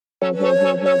Hello,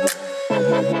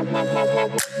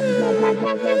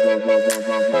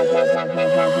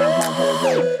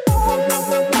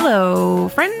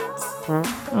 friends.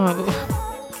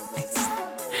 Oh, nice.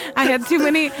 I had too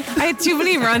many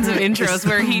runs of intros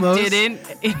where he didn't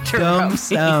intro Dumb me.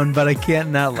 sound, but I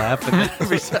can't not laugh at it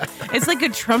every time. It's like a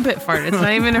trumpet fart. It's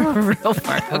not even a real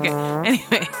fart. Okay.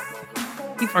 Anyway,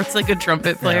 he farts like a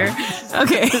trumpet player. Yeah.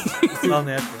 Okay. It's all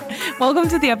natural. Welcome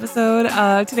to the episode.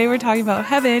 Today we're talking about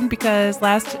heaven because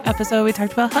last episode we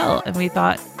talked about hell and we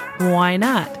thought, why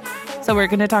not? So we're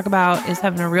going to talk about, is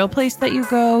heaven a real place that you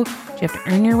go? Do you have to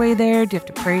earn your way there? Do you have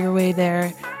to pray your way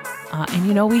there?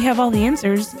 And we have all the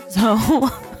answers. So,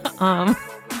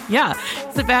 yeah,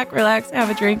 sit back, relax, have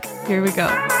a drink. Here we go.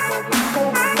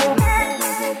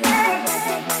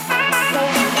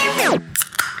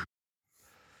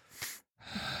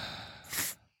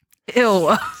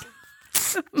 Ew.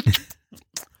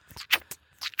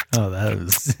 Oh, that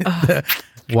was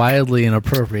wildly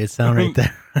inappropriate sound right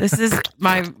there. This is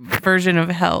my version of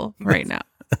hell right now.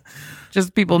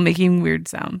 Just people making weird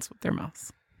sounds with their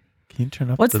mouths. Can you turn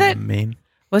up What's the that? main?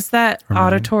 What's that Or mine?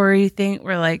 auditory thing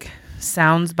where like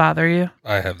sounds bother you?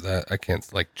 I have that. I can't,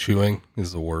 like, chewing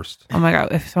is the worst. Oh my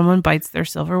God. If someone bites their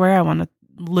silverware, I want to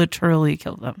literally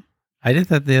kill them. I did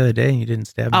that the other day and you didn't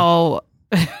stab me. Oh,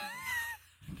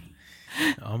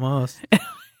 Almost.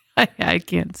 I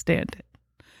can't stand it.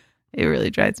 It really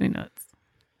drives me nuts.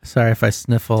 Sorry if I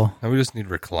sniffle Now we just need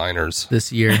recliners.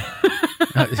 this year.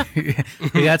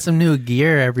 We got some new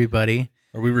gear, everybody.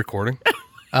 Are we recording?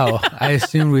 Oh, I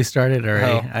assumed we started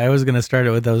already. Oh. I was going to start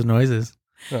it with those noises.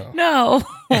 No, No.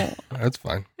 that's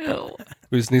fine. No.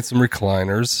 We just need some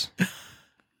recliners.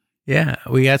 Yeah,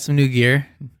 we got some new gear.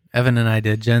 Evan and I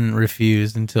did. Jen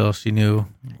refused until she knew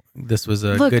this was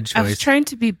a Look, good choice. I was trying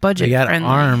to be budget We got friendly.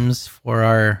 arms for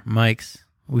our mics.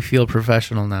 We feel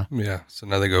professional now. Yeah, so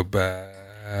now they go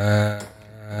back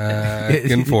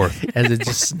and forth. As it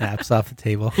just snaps off the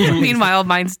table. Meanwhile,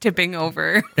 mine's tipping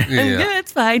over. Yeah.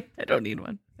 It's fine. I don't need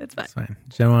one. It's fine. It's fine.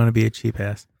 Jen want to be a cheap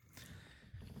ass.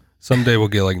 Someday we'll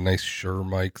get, like, nice Shure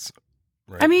mics.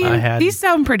 Right? I mean, I had- these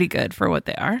sound pretty good for what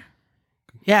they are.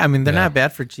 Yeah, I mean, they're Yeah. not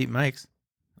bad for cheap mics.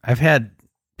 I've had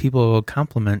people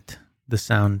compliment the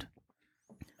sound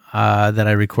that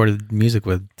I recorded music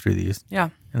with through these. Yeah.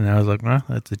 And I was like, well,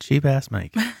 that's a cheap ass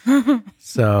mic.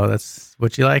 So that's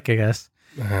what you like, I guess.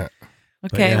 But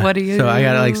Okay, yeah. what do you? So I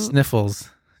got like sniffles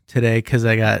today because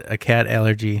I got a cat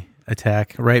allergy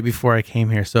attack right before I came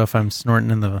here. So if I'm snorting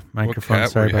in the What microphone, cat were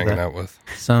sorry you about hanging that. out with?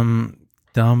 Some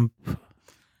dumb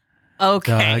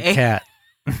Okay. cat.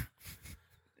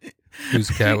 Whose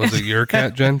cat? Was it your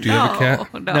cat, Jen? Do you have a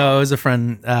cat? No, it was a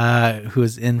friend who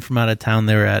was in from out of town.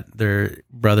 They were at their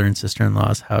brother and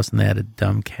sister-in-law's house, and they had a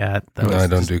dumb cat that No, was I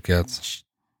don't just do cats.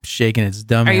 shaking its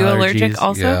dumb Are you allergies. allergic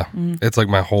also? Yeah. Mm, It's like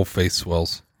my whole face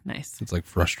swells. nice. It's, like,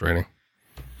 frustrating.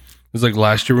 It was like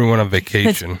last year we went on That's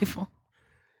vacation. beautiful.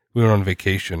 We went on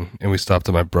vacation and we stopped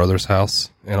at my brother's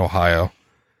house in Ohio,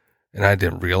 and I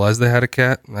didn't realize they had a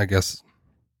cat. I guess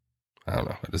I don't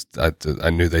know. I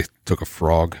knew they took a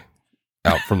frog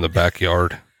out from the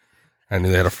backyard. I knew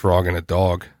they had a frog and a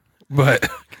dog, but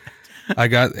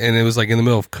and it was like in the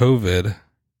middle of COVID,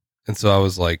 and so I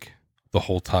was like the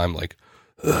whole time like,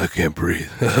 I can't breathe.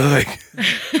 Like,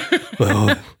 well,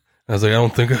 I was like, I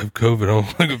don't think I have COVID. I don't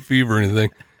think I have fever or anything.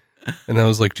 And I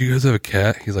was like, do you guys have a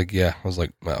cat? He's like, yeah. I was like,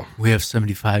 no. We have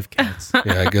 75 cats.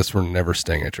 Yeah, I guess we're never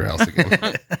staying at your house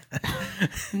again.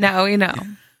 Now we know.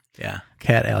 Yeah,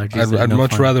 cat allergies. I'd are no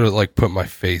much fun. rather like put my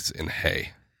face in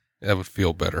hay. That would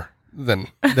feel better than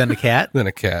than a cat.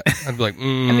 a cat. I'd be like,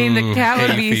 I mean, the cat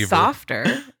would hay be fever.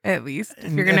 softer, at least. If you're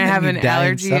And going to then have you an die and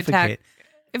allergy attack. suffocate.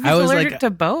 If I he's was, like, allergic to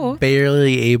both.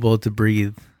 Barely able to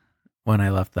breathe when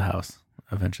I left the house.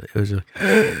 Eventually, it was just.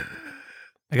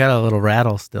 I got a little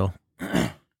rattle still.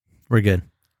 We're good.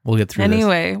 We'll get through this.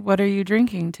 Anyway, what are you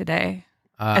drinking today?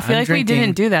 I feel I'm like we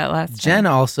didn't do that last Jen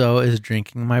time. also is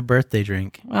drinking my birthday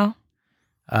drink. Well,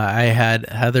 I had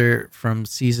Heather from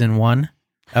season 1,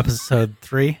 episode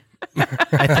 3,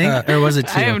 I think, or was it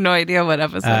 2? I have no idea what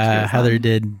episode she was Heather on.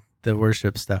 did the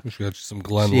worship stuff. We should get you some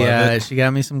Glenlivet. She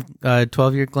got me some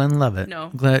 12-year Glenlivet.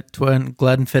 No.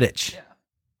 Glenfiddich.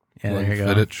 Yeah, there you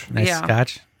go. Glenfiddich. Nice Yeah.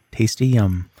 scotch. Tasty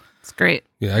yum. It's great.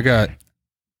 Yeah, I got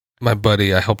my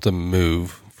buddy. I helped him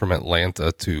move from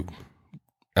Atlanta to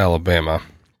Alabama,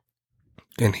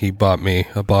 and he bought me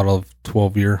a bottle of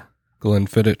 12-year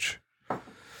Glenfiddich. And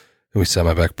we sat on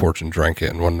my back porch and drank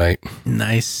it in one night.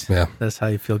 Nice. Yeah. That's how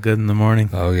you feel good in the morning.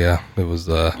 Oh yeah, it was.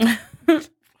 And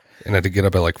I had to get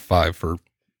up at like 5 for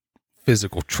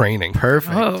physical training.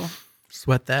 Perfect. Oh,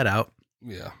 Sweat that out.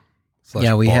 Yeah.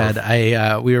 Yeah, we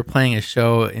barf. we were playing a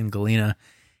show in Galena,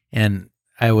 and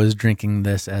I was drinking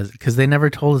this because they never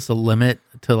told us a limit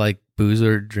to like booze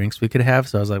or drinks we could have.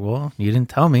 So I was like, well, you didn't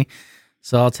tell me.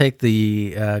 So I'll take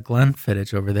the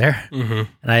Glenfiddich over there. Mhm.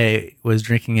 And I was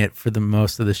drinking it for the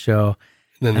most of the show.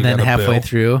 Then And you then got a halfway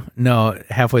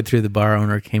bill. through, the bar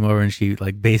owner came over and she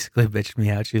like basically bitched me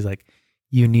out. She's like,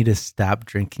 you need to stop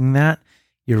drinking that.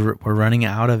 We're running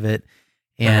out of it.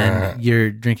 And you're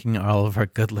drinking all of our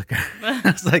good liquor. I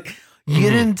was like, you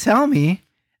didn't tell me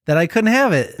that I couldn't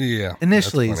have it Yeah,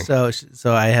 initially. that's funny.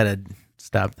 So I had to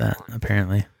stop that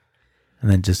apparently. And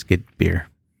then just get beer.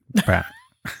 Right.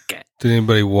 Did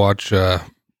anybody watch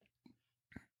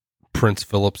Prince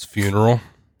Philip's funeral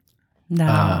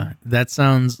No. That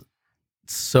sounds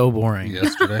so boring.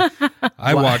 yesterday?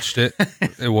 I Why? watched it.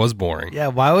 It was boring. Yeah,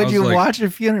 why I would was you like- watch a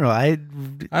funeral? I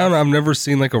don't know. I've never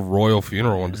seen like a royal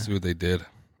funeral one to see what they did.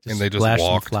 And they just splash some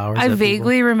walked. flowers I at people.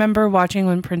 vaguely remember watching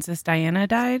when Princess Diana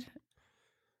died.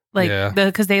 Like Yeah.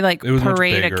 because they like It was much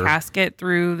parade a bigger. casket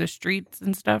through the streets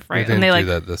and stuff, They right? didn't And they do like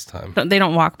that this time. they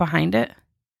don't walk behind it.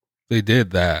 They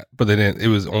did that, but they didn't. It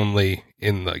was only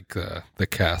in like the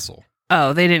castle.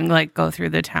 Oh, they didn't like go through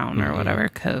the town or Mhm. whatever,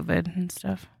 COVID and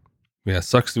stuff. Yeah, it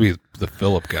sucks to be the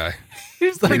Philip guy.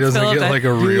 He's He doesn't Philip, get like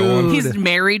a real one. he's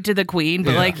married to the queen,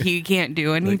 but Yeah. like he can't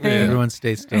do anything. Everyone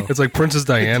stay still. It's like Princess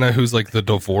Diana, who's like the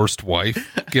divorced wife,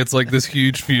 gets like this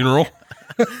huge funeral.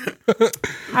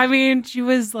 I mean, she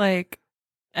was like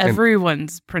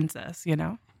everyone's princess, you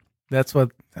know? That's so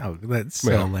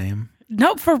Yeah. lame.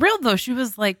 No, for real though. She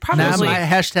was like Not probably my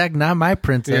hashtag, not my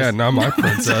princess. Yeah, not my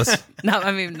princess. not.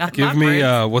 I mean, not Give my me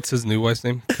prince. what's his new wife's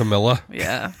name? Camilla.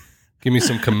 Yeah. Give me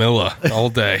some Camilla all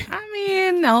day. I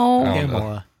mean, no. Oh.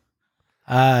 Pamela.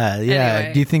 Yeah.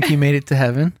 Anyway. Do you think he made it to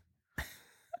heaven?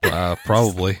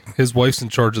 Probably. His wife's in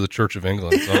charge of the Church of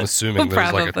England, so I'm assuming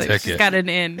there's like a Probably. She's ticket. got an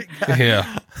in.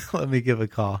 Yeah. Let me give a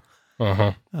call.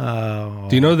 Uh-huh. Oh.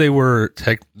 Do you know they were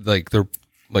they're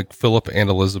like Philip and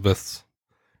Elizabeth's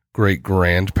great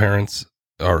grandparents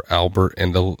are Albert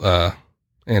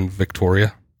and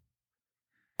Victoria,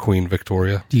 Queen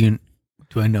Victoria. Do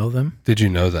I know them? Did you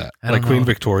know that? I Like don't Queen know.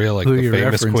 Victoria, like Who the you're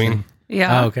famous referencing? queen.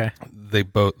 Yeah. Oh, okay. They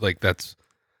both like that's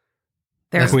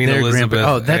They're That's Queen their Elizabeth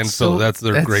grandpa- oh, that's and Philip. so- That's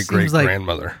their that great seems like-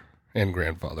 grandmother and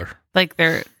grandfather. like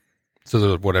they're So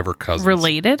they're whatever cousins,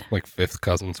 related. like fifth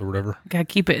cousins or whatever. Gotta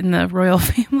keep it in the royal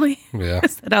family. Yeah,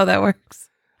 Is that how that works?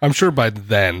 I'm sure by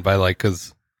then,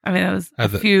 because I mean, that was a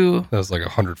Had the- few, that was like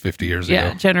 150 years yeah,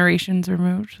 ago. generations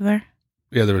removed there.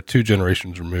 Yeah, there were 2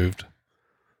 generations removed.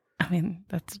 I mean,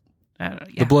 that's, yeah.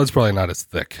 The blood's probably not as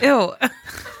thick. Ew.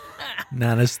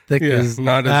 Not as thick Yeah, as.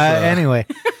 not as, anyway.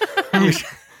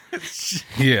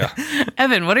 Yeah,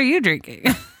 Evan, what are you drinking?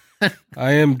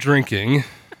 I am drinking.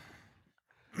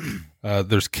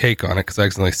 There's cake on it because I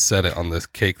accidentally set it on this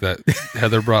cake that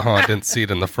Heather brought home. I didn't see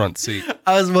it in the front seat.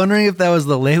 I was wondering if that was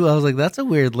the label. I was like, that's a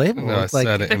weird label. No, it's I like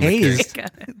said it in the haze. cake.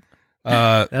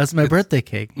 That's my birthday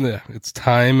cake. Yeah, it's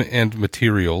Time and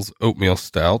Materials Oatmeal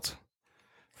Stout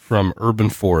from Urban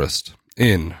Forest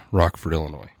in Rockford,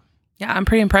 Illinois. Yeah, I'm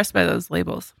pretty impressed by those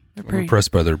labels. They're I'm pretty,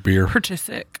 impressed by their beer. pretty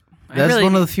sick. I That's really-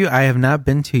 one of the few I have not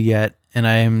been to yet, and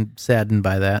I am saddened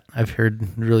by that. I've heard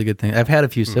really good things. I've had a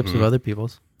few sips of other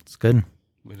people's. It's good.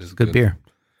 It is Good beer.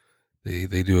 They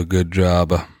do a good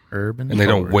job, Urban. and they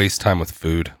don't Forest. waste time with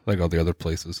food like all the other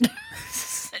places.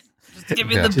 Just give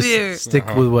me Yeah. the Just beer. stick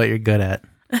with what you're good at.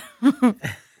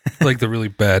 Like the really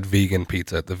bad vegan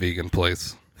pizza at the vegan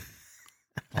place.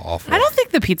 Awful. I don't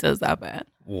think the pizza is that bad.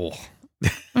 Ugh.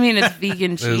 I mean, it's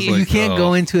vegan It's cheese. like- You can't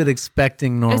go into it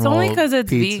expecting normal. It's only because it's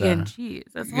pizza. vegan cheese.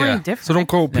 That's the Yeah. only difference. So don't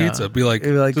call it No. pizza. Be like,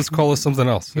 You're like, just call us something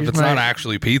else. If here's it's my- not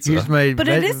actually pizza. Here's my But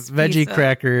it is veggie pizza.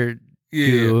 cracker yeah,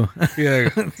 goo. yeah.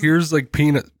 Here's like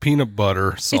peanut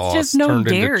butter sauce just no turned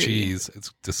dairy. into cheese.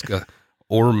 It's disgusting.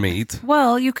 Or meat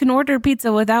Well, you can order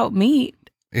pizza without meat.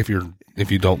 if you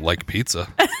don't like pizza.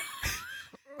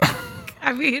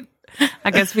 I mean,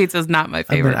 I guess pizza's not my I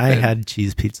favorite. mean, I food. had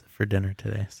cheese pizza for dinner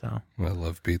today, so I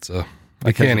love pizza. I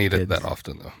Because can't of eat it kids. that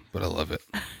often though, but I love it.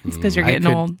 It's because you're I getting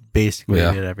could old. basically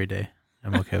Yeah. eat it every day.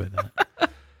 I'm okay with that.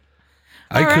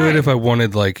 I All could right. if I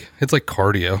wanted. Like it's like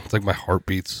cardio. It's like my heart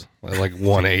beats at like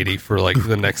 180 for like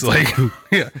the next like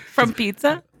yeah. From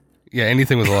pizza? Yeah,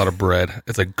 anything with a lot of bread.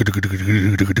 It's like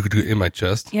in my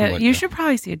chest. Yeah, I'm like, you should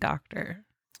probably see a doctor.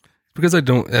 Because I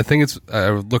don't. I think I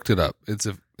looked it up.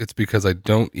 It's because I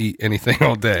don't eat anything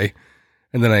all day,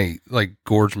 and then I like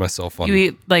gorge myself on. You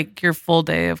eat like your full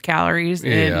day of calories,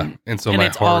 yeah, and so and my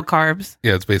it's all heart. carbs.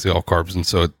 Yeah, it's basically all carbs, and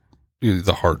so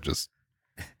the heart just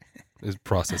is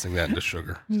processing that into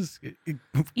sugar.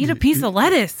 Eat a piece of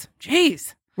lettuce.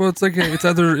 Jeez. Well, it's like it's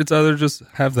either just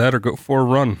have that or go for a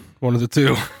run. One of the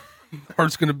two.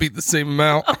 Heart's gonna beat the same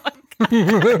amount.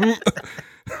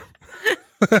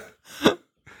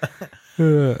 All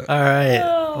right.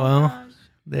 Oh, Well, gosh.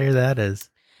 there that is.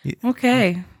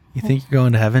 Okay. You think you're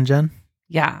going to heaven, Jen?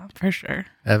 Yeah, for sure.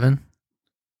 Evan?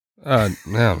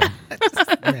 No.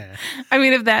 Yeah. I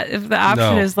mean, if the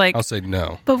option No, is like, I'll say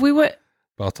no, but we would.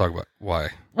 but I'll talk about why.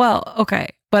 Well, okay,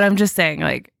 but I'm just saying,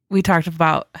 like, we talked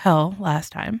about hell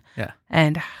last time. Yeah.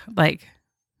 And like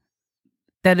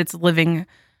that it's living,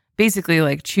 basically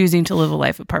like choosing to live a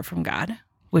life apart from God,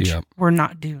 which Yep. we're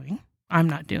not doing. I'm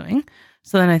not doing.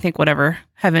 So then I think whatever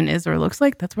heaven is or looks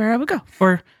like, that's where I would go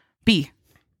or be.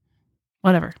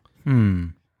 Whatever.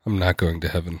 I'm not going to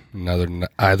heaven.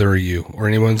 Either are you or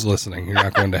anyone's listening. You're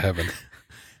not going to heaven.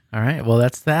 All right. Well,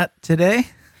 that's that today.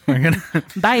 We're going to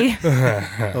Bye.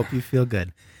 hope you feel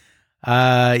good.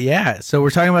 Yeah. So we're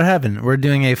talking about heaven. We're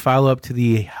doing a follow-up to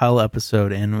the hell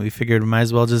episode, and we figured we might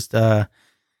as well just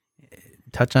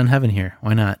touch on heaven here.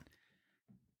 Why not?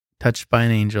 Touched by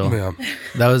an angel. Yeah.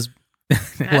 That was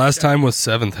Last time was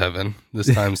Seventh Heaven.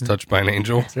 This time's Touched by an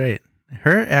Angel. that's right.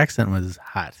 Her accent was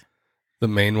hot. The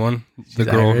main one, She's the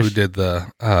girl Irish. who did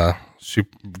she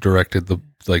directed the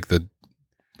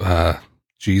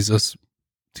Jesus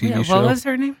TV Yeah, show. what was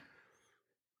her name?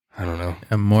 I don't know.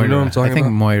 Moira. You know what I'm talking I think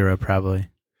about? Moira probably.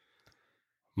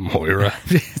 Moira.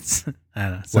 It's, I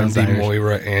don't know. Sounds Wendy Irish.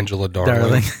 Moira Angela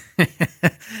Darling.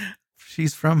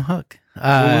 She's from Hook. What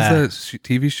was that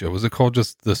TV show? Was it called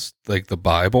just this, like the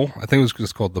Bible? I think it was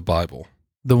just called The Bible.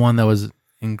 The one that was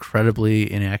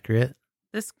incredibly inaccurate.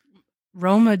 This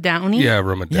Roma Downey? Yeah,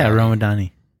 Roma. Yeah, Downey. Roma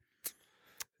Downey.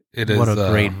 It is. What a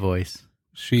great voice.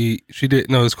 She did.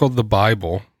 No, it's called The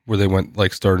Bible, where they went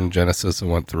like started in Genesis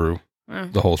and went through Oh,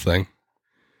 the whole thing.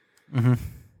 Mm-hmm.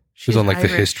 She was on like the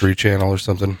Irish. History Channel or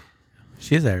something.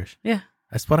 She is Irish. Yeah.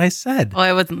 That's what I said. Oh,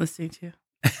 I wasn't listening to you.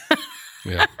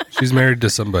 Yeah, she's married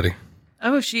to somebody.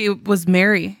 Oh, she was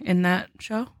Mary in that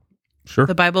show, Sure.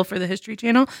 The Bible for the History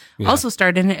Channel. Yeah. Also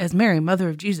starred in it as Mary, mother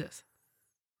of Jesus.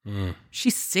 Mm.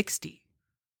 She's 60.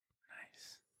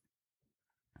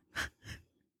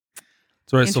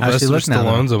 That's right. How's she Sylvester look now, though?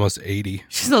 Stallone's almost 80.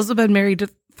 She's also been married to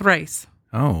thrice.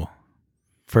 Oh.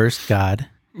 First God,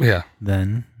 Yeah.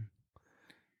 then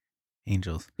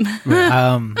angels.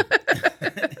 Okay.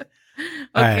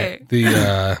 All right.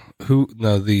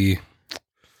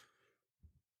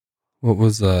 What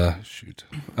was shoot.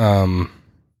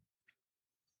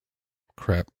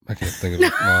 Crap. I can't think of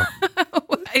it now.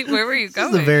 Wait, where were you This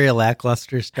is going? a very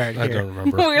lackluster start I here. don't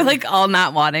remember. We're like all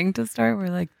not wanting to start. We're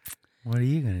like, What are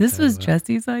you going to this was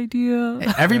Jesse's idea.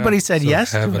 Everybody Yeah, said so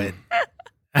yes to heaven. it.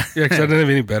 Yeah, because I didn't have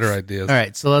any better ideas. All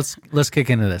right, so let's kick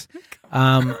into this.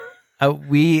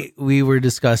 We were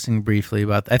discussing briefly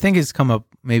about. I think it's come up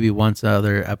maybe once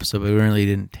other episode, but we really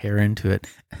didn't tear into it.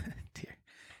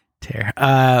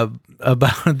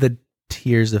 About the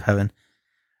tiers of heaven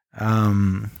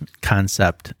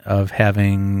concept of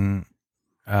having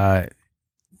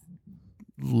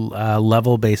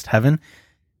level based heaven.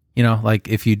 You know, like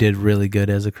if you did really good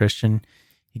as a Christian,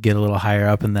 you get a little higher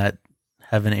up in that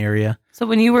heaven area. So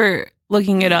when you were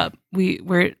looking it up,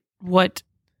 what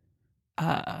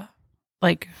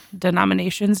like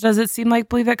denominations does it seem like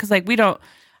believe that? Because like we don't.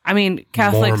 I mean,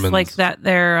 Catholics Mormons. like that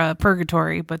they're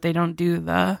purgatory, but they don't do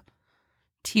the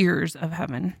tiers of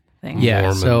heaven thing. Yeah,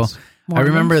 Mormons. so I Mormons?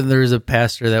 remember there was a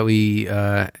pastor that we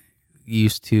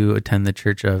used to attend the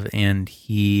church of, and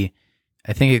he,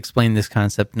 I think, explained this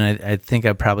concept, and I think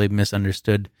I probably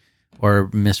misunderstood or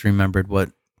misremembered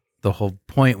what the whole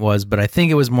point was, but I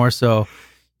think it was more so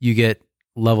you get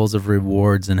levels of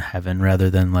rewards in heaven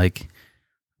rather than like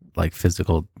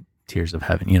physical tiers of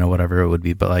heaven, you know, whatever it would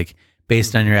be, but like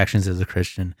based on your actions as a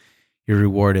Christian, you're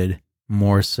rewarded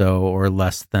more so or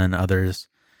less than others.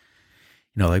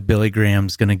 You know, like Billy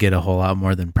Graham's going to get a whole lot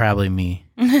more than probably me.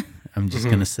 I'm just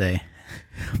going to say,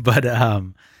 but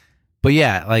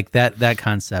yeah, like that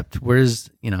concept, where's,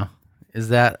 you know, is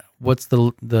that, what's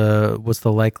the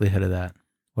likelihood of that?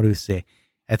 What do we say?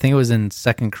 I think it was in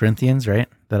 2 Corinthians, right?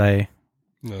 That I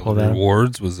pulled the that up?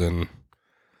 rewards was in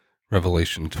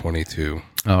Revelation 22.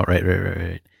 Oh,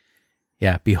 right.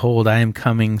 Yeah. Behold, I am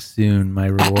coming soon. My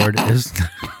reward is.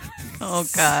 Oh,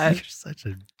 God. You're such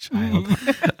a child.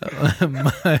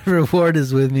 My reward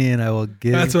is with me, and I will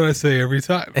give. That's what I say every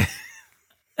time.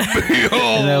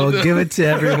 and I will give it to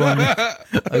everyone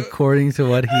according to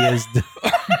what he has done.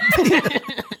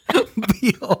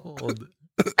 Behold,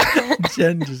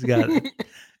 Jen just got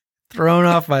thrown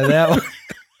off by that one.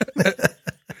 I'm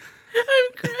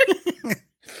crying.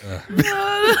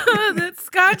 That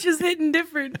scotch is hitting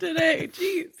different today.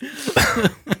 Jeez.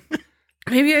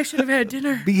 Maybe I should have had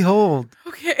dinner. Behold.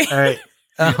 Okay. All right.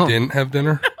 You didn't have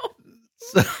dinner?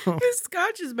 So, This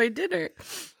scotch is my dinner.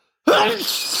 okay.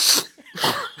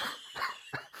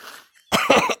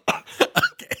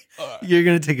 You're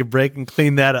going to take a break and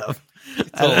clean that up.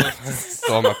 It's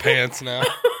all my pants now.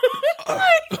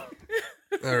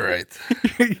 All right.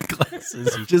 Your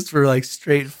glasses just for like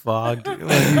straight fog.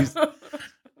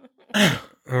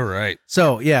 All right.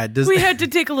 So, yeah. We had to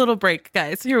take a little break,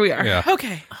 guys. Here we are. Yeah.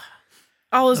 Okay.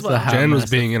 All is That's a well. hot Jen was mess.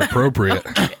 being inappropriate.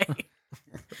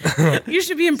 You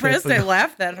should be impressed I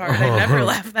laughed that hard. I never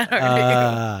laughed that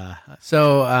hard.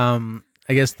 So,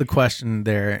 I guess the question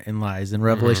therein lies in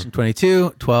Revelation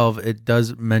 22:12. It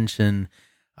does mention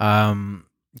kind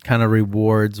of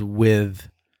rewards with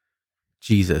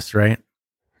Jesus, right?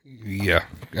 Yeah.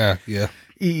 Yeah. Yeah.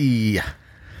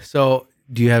 So,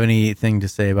 do you have anything to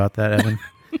say about that, Evan?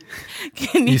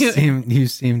 Can You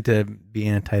seem to be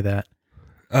anti that.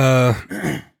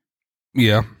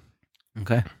 Yeah.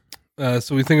 Okay.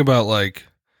 So we think about, like,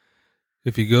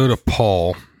 if you go to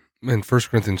Paul in 1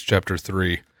 Corinthians chapter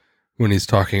 3, when he's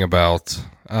talking about,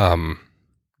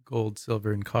 Gold,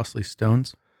 silver, and costly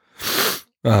stones.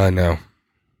 no,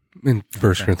 in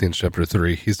 1 Corinthians chapter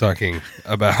 3, he's talking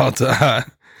about the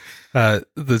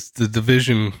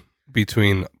division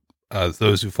between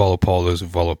those who follow Paul, those who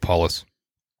follow Apollos.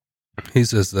 He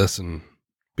says this in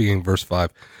beginning verse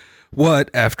 5.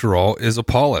 What, after all, is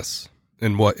Apollos,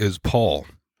 and what is Paul?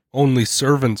 Only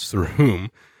servants through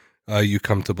whom you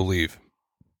come to believe.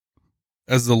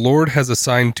 As the Lord has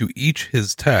assigned to each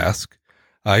his task,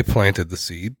 I planted the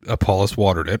seed, Apollos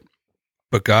watered it,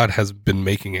 but God has been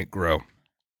making it grow.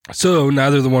 So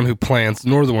neither the one who plants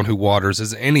nor the one who waters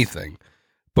is anything,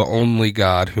 but only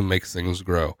God who makes things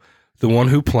grow. The one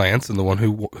who plants and the one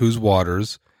whose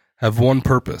waters have one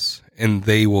purpose, and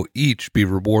they will each be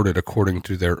rewarded according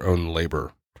to their own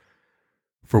labor.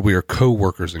 For we are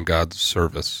co-workers in God's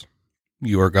service.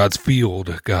 You are God's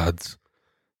field, God's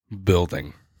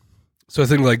building. So I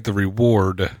think, like, the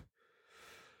reward,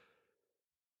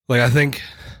 like, I think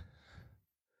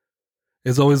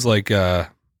it's always like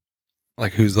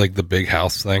who's like the big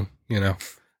house thing, you know?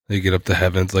 You get up to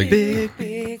heaven, it's like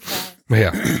big house.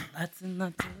 Yeah. That's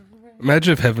enough.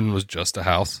 Imagine if heaven was just a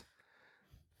house.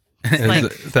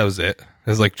 And that was it. It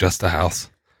was like just a house.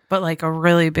 But like a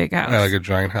really big house. Yeah, like a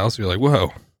giant house. You're like,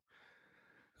 whoa.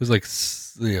 There's like,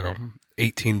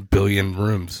 18 billion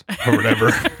rooms or whatever.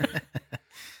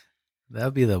 That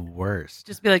would be the worst.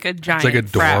 Just be like a giant like a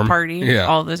frat dorm. party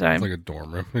all the time. It's like a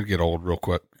dorm room. It'd get old real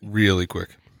quick, really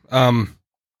quick. No,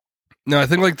 I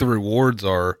think like the rewards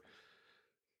are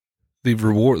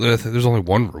there's only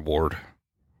one reward,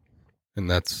 and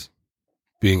that's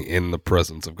being in the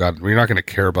presence of God. You're not going to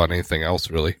care about anything else,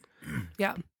 really.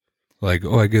 Yeah. Like,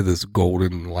 I get this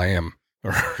golden lamb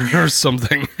or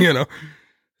something, you know?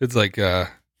 It's like,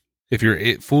 if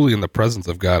you're fully in the presence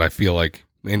of God, I feel like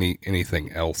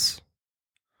anything else.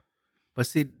 But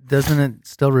see, doesn't it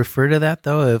still refer to that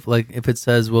though? If it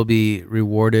says we'll be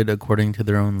rewarded according to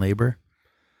their own labor?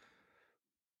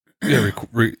 Yeah,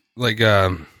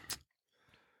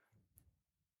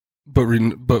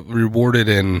 but rewarded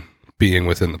in being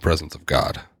within the presence of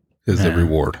God is the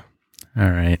reward. All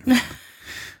right.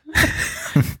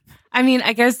 I mean,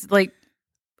 I guess like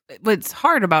what's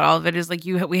hard about all of it is like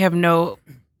you don't know,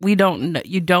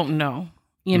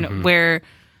 you know,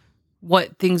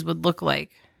 what things would look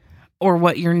like or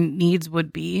what your needs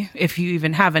would be if you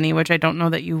even have any, which I don't know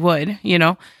that you would, you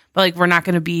know, but like, we're not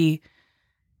going to be,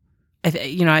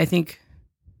 I think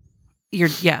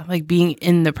like being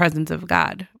in the presence of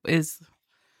God is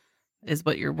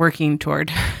what you're working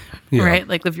toward, right?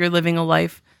 Like if you're living a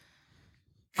life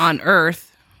on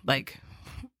earth, like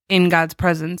in God's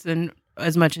presence and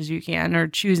as much as you can, or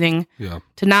choosing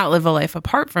to not live a life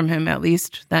apart from him, at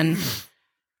least, then,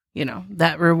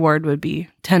 that reward would be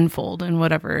tenfold in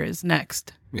whatever is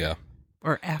next. Yeah.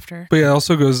 Or after. But yeah, it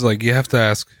also goes like, you have to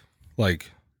ask,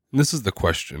 like, and this is the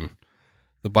question.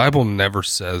 The Bible never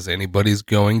says anybody's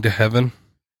going to heaven,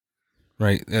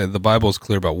 right? The Bible is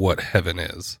clear about what heaven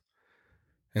is.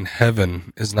 And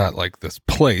heaven is not like this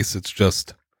place. It's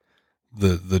just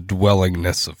the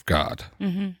dwellingness of God.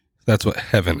 Mm-hmm. That's what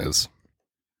heaven is.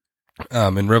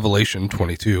 In Revelation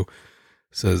 22,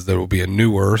 says there will be a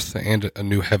new earth and a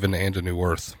new heaven and a new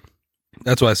earth.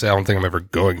 That's why I say I don't think I'm ever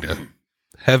going to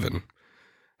heaven.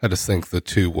 I just think the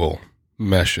two will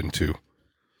mesh into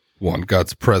one.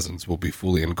 God's presence will be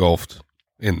fully engulfed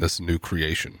in this new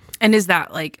creation. And is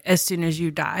that like as soon as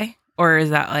you die, or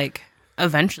is that like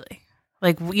eventually?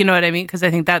 Like, you know what I mean? Because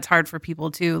I think that's hard for people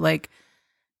too. Like,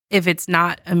 if it's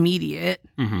not immediate,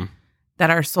 that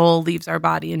our soul leaves our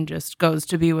body and just goes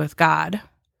to be with God,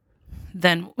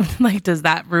 then like, does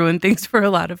that ruin things for a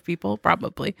lot of people?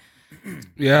 Probably.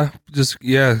 Yeah,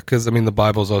 because I mean, the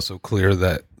Bible is also clear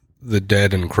that the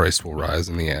dead in Christ will rise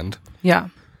in the end. Yeah.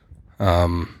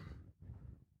 So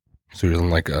you're in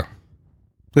like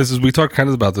we talked kind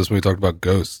of about this when we talked about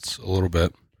ghosts a little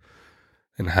bit,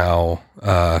 and how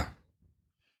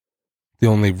the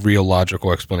only real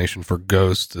logical explanation for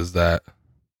ghosts is that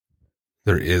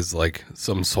there is like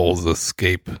some souls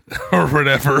escape or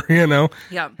whatever, Yeah.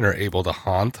 and are able to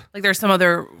haunt. Like there's some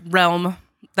other realm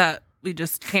that we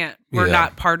just we're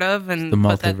not part of, and The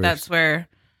but multiverse. that's where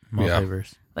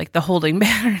Multiverse. like the holding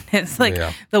pattern is, like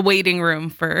the waiting room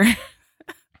for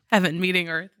heaven meeting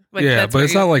earth. Like, that's but where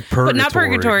it's not like purgatory. but not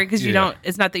purgatory, because you don't.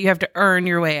 It's not that you have to earn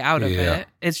your way out of it.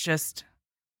 It's just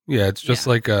it's just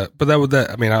like but that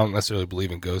I mean, I don't necessarily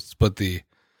believe in ghosts, but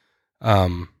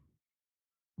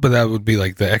but that would be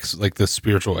like the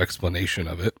spiritual explanation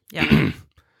of it. Yeah.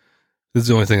 This is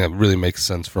the only thing that really makes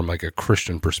sense from like a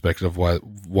Christian perspective why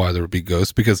there would be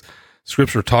ghosts, because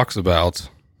Scripture talks about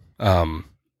that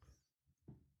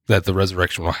the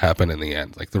resurrection will happen in the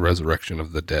end, like the resurrection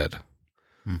of the dead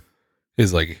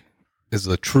is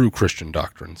the true Christian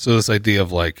doctrine. So this idea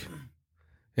of like,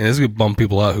 and this is gonna bum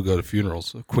people out who go to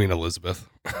funerals. Queen Elizabeth,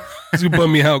 this is gonna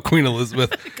bum me out, Queen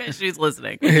Elizabeth. Because she's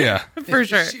listening. Yeah, for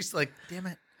sure. She's like, damn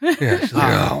it. yeah, she's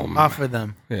like, Off of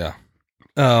them. yeah.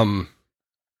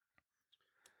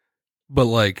 But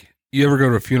like, you ever go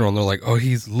to a funeral and they're like, "Oh,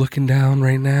 he's looking down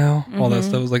right now." All that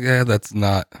stuff is like, that's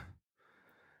not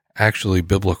actually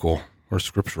biblical or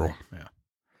scriptural. Yeah.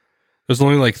 There's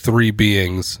only like 3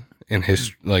 beings in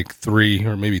history, like 3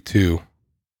 or maybe 2.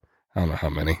 I don't know how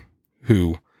many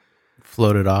who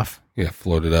Floated off.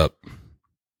 floated up.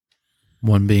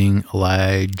 One being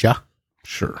Elijah.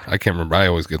 Sure, I can't remember. I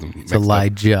always get them It's mixed up.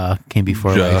 Elijah. Came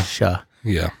before Ja. Elisha.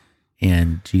 Yeah,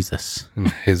 And Jesus.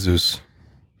 and Jesus.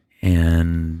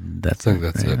 And that's I think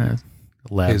that's it.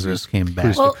 Lazarus Jesus. came back.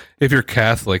 Priest. Well- If you're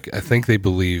Catholic, I think they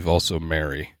believe also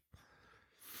Mary.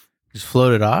 Just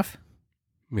floated off?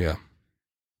 Yeah,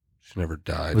 she never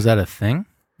died. Was that a thing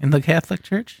in the Catholic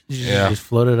Church? Did you Yeah. just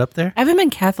floated up there? I haven't been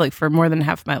Catholic for more than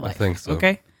half my life. I think so.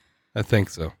 Okay. I think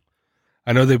so.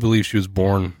 I know they believe she was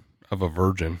born of a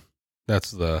virgin.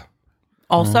 That's the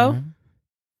Also.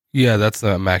 that's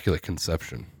the Immaculate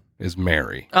Conception is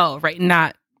Mary, Oh, right.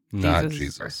 Not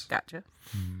Jesus. birth. Gotcha.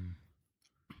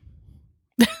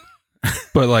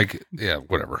 But like, yeah,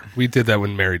 whatever. We did that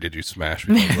when Mary Did You Smash.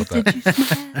 We talked about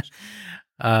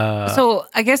that. So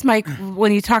I guess, Mike,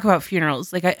 when you talk about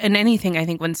funerals, like in anything, I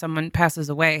think when someone passes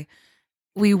away,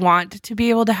 we want to be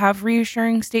able to have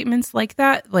reassuring statements like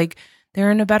that. Like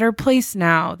they're in a better place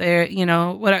now. They're,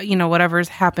 whatever's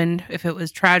happened, if it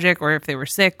was tragic or if they were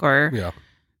sick or Yeah.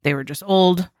 they were just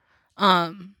old,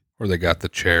 Or they got the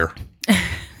chair.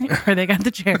 or they got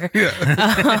the chair. Yeah.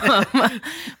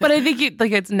 But I think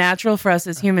it's natural for us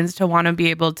as humans to want to be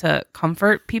able to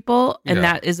comfort people. And Yeah.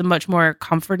 that is a much more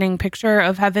comforting picture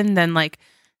of heaven than like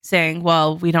saying,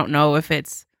 well, we don't know if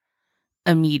it's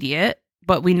immediate,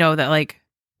 but we know that like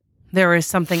there is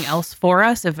something else for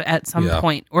us if at some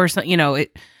point or so,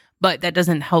 but that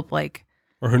doesn't help like,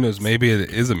 Or who knows, maybe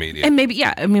it is immediate. and maybe,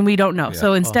 I mean, we don't know. Yeah.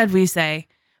 So instead we say,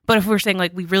 but if we're saying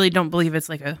like, we really don't believe it's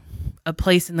like a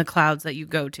place in the clouds that you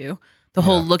go to, the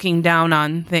whole looking down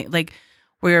on thing, like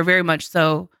we are very much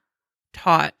so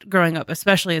taught growing up,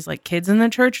 especially as like kids in the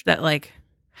church, that like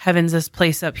heaven's this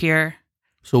place up here.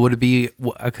 So would it be,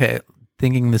 okay,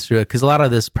 thinking this through, because a lot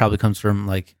of this probably comes from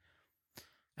like,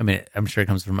 I mean, I'm sure it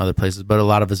comes from other places, but a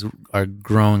lot of us are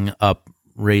growing up,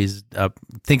 raised up,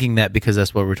 thinking that because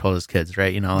that's what we're told as kids,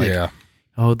 right? Like,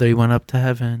 oh, they went up to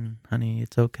heaven, honey,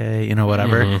 it's okay,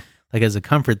 whatever. Mhm. Like as a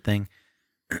comfort thing.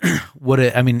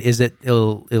 Is it at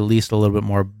least a little bit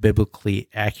more biblically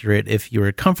accurate if you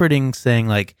were comforting, saying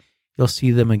like, you'll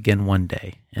see them again one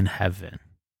day in heaven?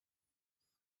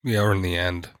 Yeah, or in the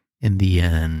end. In the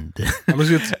end. I'm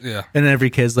just gonna, yeah. And every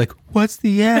kid's like, what's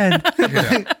the end?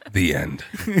 Yeah. The end.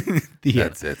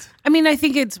 That's it. I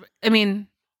mean,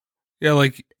 Yeah,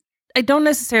 like, I don't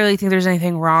necessarily think there's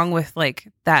anything wrong with like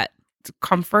that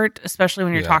comfort, especially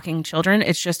when you're talking children.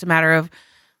 It's just a matter of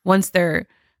once their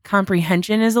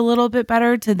comprehension is a little bit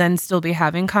better to then still be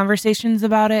having conversations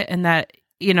about it. And that,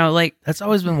 like, that's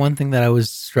always been one thing that I was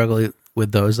struggling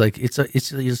with those. Like it's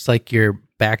just like you're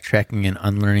backtracking and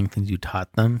unlearning things you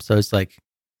taught them. So it's like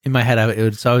in my head,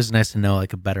 it's always nice to know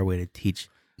like a better way to teach.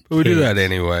 but we do kids. that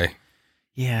anyway.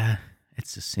 Yeah.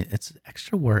 It's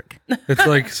extra work. It's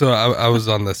like, so I was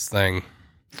on this thing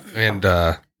and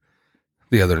the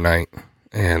other night,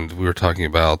 and we were talking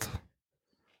about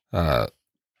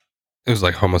it was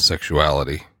like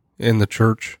homosexuality in the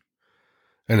church.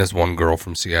 And this one girl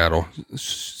from Seattle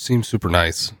seems super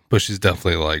nice, but she's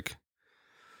definitely like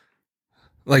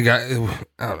I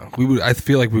don't know. I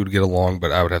feel like we would get along,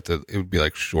 but I would have to. It would be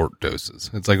like short doses.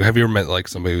 It's like, have you ever met like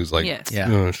somebody who's like,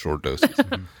 Yes. Short doses?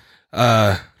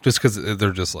 Just because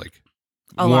they're just like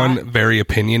very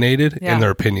opinionated, Yeah. and their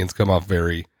opinions come off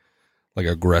very like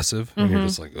aggressive, and you're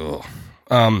just like, oh.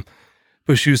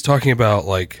 But she was talking about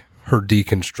like her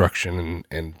deconstruction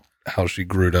and how she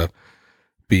grew to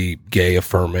be gay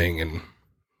affirming and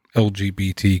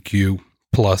LGBTQ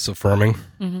plus affirming.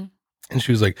 Mm-hmm. And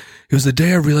she was like, it was the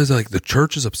day I realized that, like, the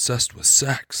church is obsessed with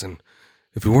sex. And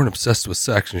if we weren't obsessed with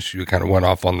sex, and she kind of went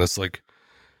off on this, like,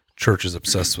 church is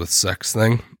obsessed with sex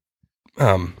thing.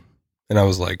 And I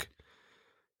was like,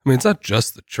 I mean, it's not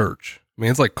just the church. I mean,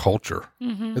 it's like culture.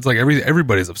 Mm-hmm. It's like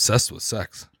everybody's obsessed with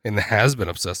sex and has been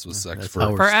obsessed with sex That's for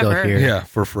how we're still forever. here. yeah,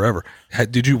 for forever.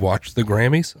 Did you watch the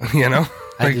Grammys? You know,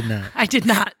 I did not. I did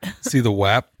not. see the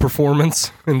WAP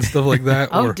performance and stuff like that.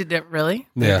 Oh, Or- did it really?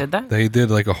 yeah, They did that? They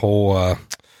did like a whole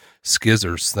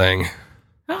Skizzers thing.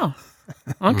 Oh,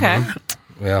 okay.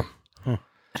 Yeah.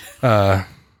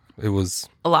 It was,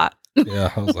 A lot.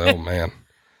 yeah, I was like, oh man.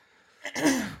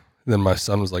 Then my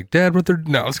son was like, Dad, what they're,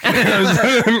 no, I was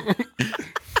kidding.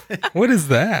 What is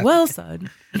that? Well, son.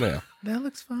 Yeah. That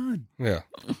looks fun. Yeah.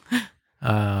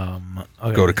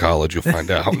 Okay. Go to college, you'll find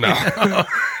out. No. I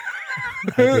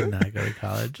did not go to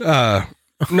college.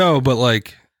 No, but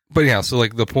yeah, so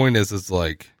like the point is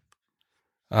like,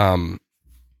 in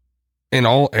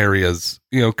all areas,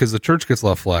 you know, because the church gets a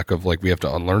lot of flack of like, we have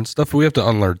to unlearn stuff, but we have to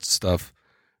unlearn stuff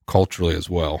culturally as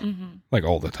well, like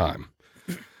all the time.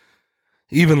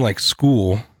 Even like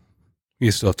school,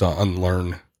 you still have to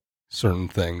unlearn certain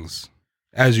things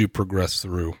as you progress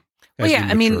through. Well, as yeah,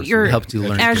 you I mean, mature you're- It helps you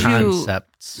learn As you-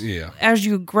 concepts. yeah, As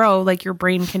you grow, like your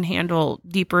brain can handle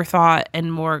deeper thought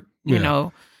and more, you Yeah.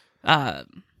 know,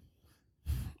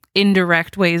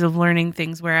 indirect ways of learning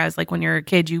things. Whereas, like when you're a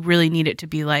kid, you really need it to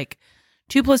be like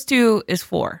 2 + 2 is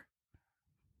 4.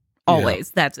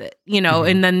 Always, that's it. You know,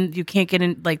 and then you can't get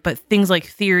in like, but things like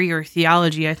theory or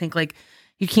theology, I think like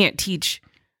you can't teach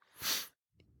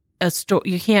a story.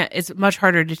 You can't. It's much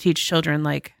harder to teach children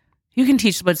like. You can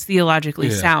teach what's theologically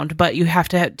Yeah. sound, but you have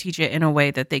to teach it in a way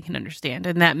that they can understand.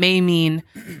 And that may mean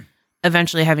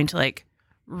eventually having to like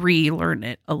relearn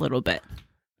it a little bit,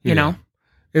 you know?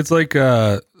 It's like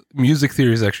music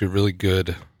theory is actually a really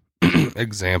good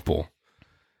example.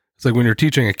 It's like when you're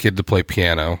teaching a kid to play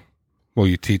piano, well,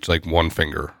 you teach like one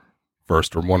finger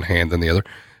first or one hand then the other.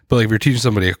 But like if you're teaching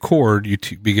somebody a chord, you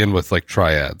begin with like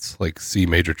triads, like C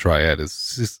major triad is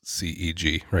C, E,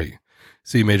 G, right?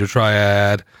 C major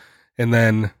triad. And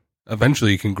then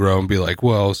eventually you can grow and be like,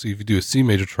 well, so if you do a C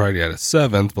major triad, a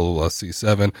seventh, blah, blah, blah,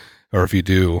 C7. Or if you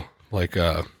do like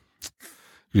you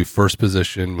do first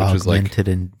position, which is like Augmented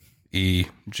and E,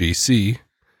 G, C.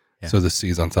 Yeah. So the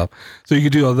C's on top. So you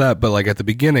could do all that. But like at the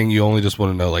beginning, you only just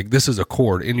want to know like this is a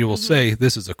chord. And you will say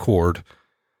this is a chord,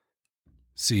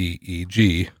 C, E,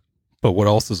 G. But what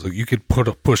else is you could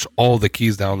push all the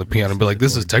keys down the piano and be like,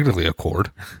 this is technically a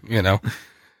chord. You know,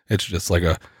 it's just like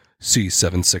a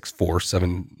C7 6 4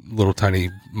 7 little tiny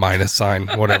minus sign,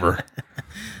 whatever.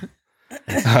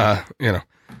 You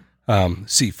know,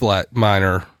 C flat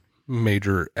minor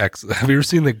major X. Have you ever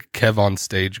seen the Kev on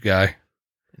Stage guy?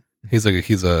 He's a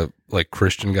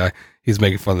Christian guy. He's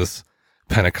making fun of this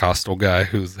Pentecostal guy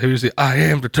have you seen I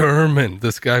am determined?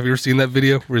 This guy, have you ever seen that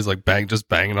video where he's like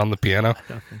banging on the piano?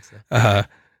 I don't think so.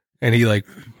 And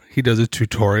he does a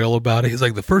tutorial about it. He's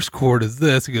like, the first chord is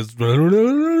this. He goes,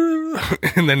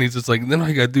 and then he's just like, then all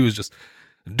you gotta do is just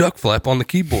duck flap on the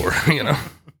keyboard, you know?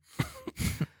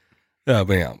 But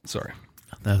yeah, sorry.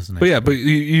 That was nice. But yeah, but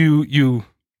you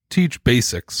teach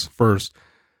basics first,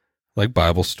 like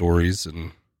Bible stories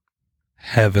and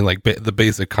heaven. Like the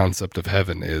basic concept of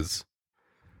heaven is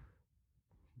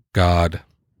God,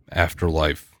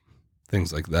 afterlife,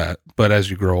 things like that. But as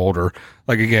you grow older,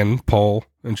 like again, Paul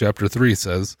in chapter 3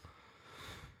 says,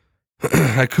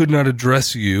 I could not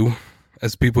address you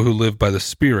as people who live by the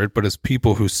Spirit, but as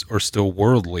people who are still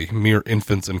worldly, mere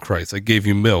infants in Christ. I gave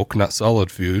you milk, not solid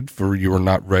food, for you are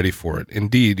not ready for it.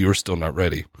 Indeed, you are still not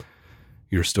ready.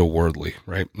 You're still worldly,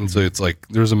 right? And so it's like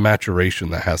there's a maturation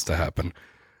that has to happen.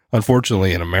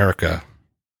 Unfortunately, in America,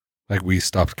 like we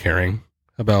stopped caring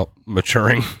about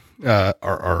maturing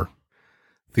our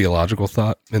theological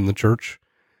thought in the church.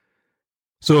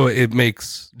 So it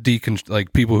makes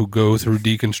like people who go through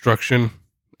deconstruction,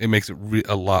 it makes it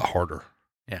a lot harder.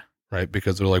 Yeah. Right?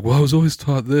 Because they're like, well, I was always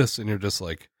taught this. And you're just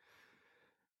like,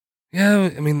 yeah,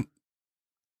 I mean,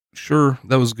 sure,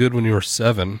 that was good when you were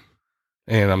 7.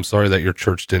 And I'm sorry that your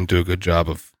church didn't do a good job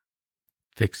of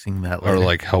Fixing that or later.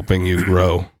 like helping you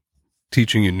grow,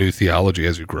 teaching you new theology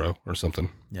as you grow or something.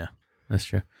 Yeah, that's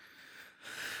true.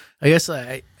 I guess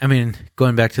I mean,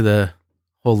 going back to the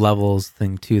whole levels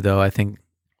thing too, though, I think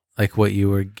like what you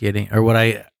were getting, or what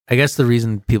I guess the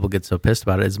reason people get so pissed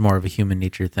about it is more of a human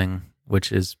nature thing,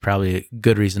 which is probably a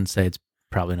good reason to say it's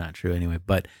probably not true anyway,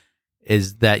 but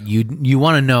is that you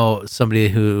want to know somebody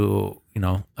who,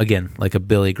 again, like a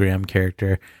Billy Graham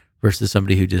character versus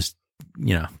somebody who just,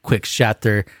 quick shot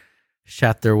their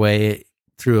way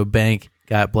through a bank,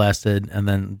 got blasted, and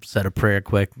then said a prayer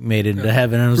quick, made it into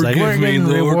heaven, and was like, we're getting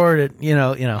rewarded,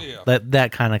 that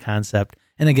kind of concept.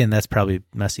 And again, that's probably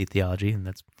messy theology, and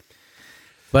that's,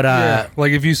 but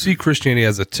like if you see Christianity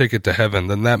as a ticket to heaven,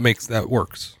 then that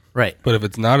works. Right. But if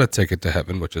it's not a ticket to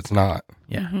heaven, which it's not,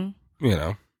 yeah,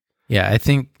 Yeah, I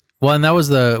think, well, and that was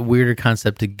the weirder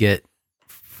concept to get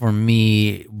for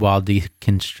me while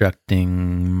deconstructing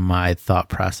my thought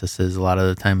processes a lot of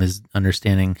the time is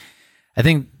understanding. I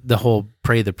think the whole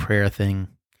pray the prayer thing,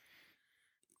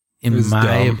 in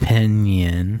my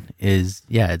opinion, is,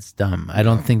 it's dumb. I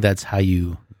don't think that's how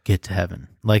you get to heaven.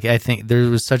 Like, I think there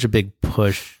was such a big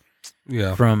push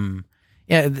from,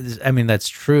 I mean, that's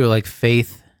true. Like,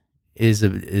 faith is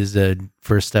a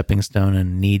first stepping stone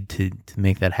and need to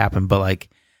make that happen. But like,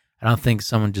 I don't think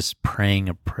someone just praying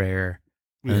a prayer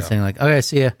and saying like, okay,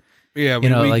 see ya. Yeah,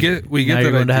 we get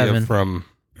that idea from,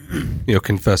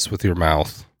 confess with your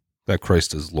mouth that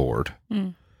Christ is Lord.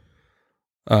 Mm.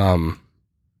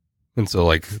 And so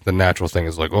like the natural thing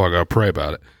is like, oh, I gotta pray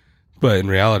about it. But in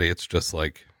reality, it's just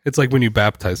like, it's like when you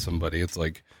baptize somebody, it's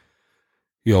like,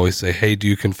 you always say, hey, do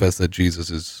you confess that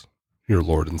Jesus is your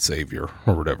Lord and Savior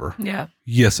or whatever? Yeah.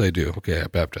 Yes, I do. Okay, I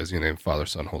baptize you in the name of Father,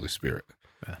 Son, Holy Spirit.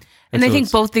 Yeah. And I think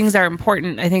both things are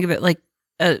important. I think that like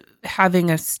having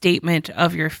a statement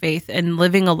of your faith and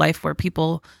living a life where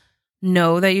people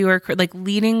know that you are like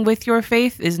leading with your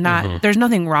faith is not, there's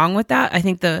nothing wrong with that. I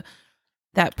think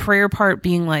that prayer part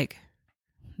being like,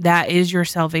 that is your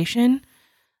salvation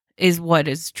is what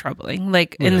is troubling.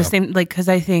 Like in the same, like, cause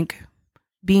I think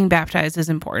being baptized is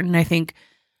important. I think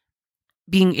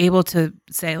being able to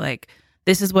say like,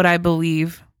 this is what I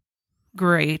believe.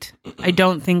 Great. I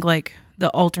don't think like the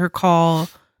altar call,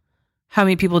 how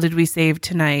many people did we save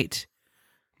tonight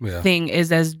thing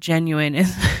is as genuine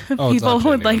as people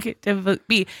would like it to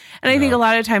be. And I think a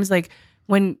lot of times, like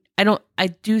when I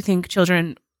do think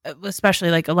children,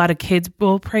 especially like a lot of kids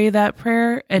will pray that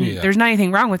prayer and there's not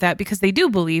anything wrong with that because they do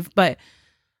believe, but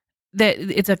that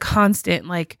it's a constant,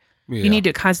 like you need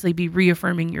to constantly be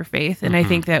reaffirming your faith. And I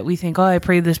think that we think, oh, I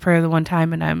prayed this prayer the one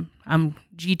time and I'm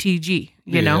GTG,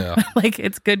 you know, like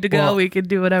it's good to go. Well, we can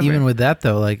do whatever. Even with that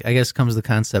though, like I guess comes the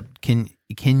concept, can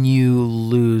you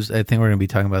lose, I think we're going to be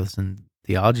talking about this in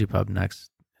Theology Pub next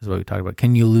is what we talked about.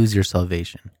 Can you lose your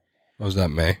salvation? Was that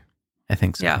May? I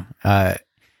think so. Yeah.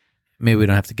 Maybe we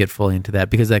don't have to get fully into that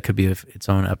because that could be its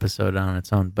own episode on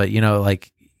its own. But,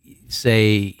 like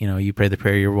say, you pray the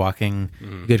prayer, you're walking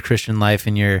a good Christian life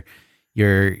and you're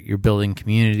building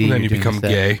community. And then you become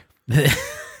gay.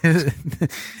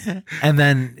 And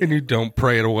then and you don't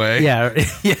pray it away. Yeah.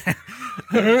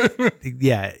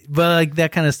 Yeah. But like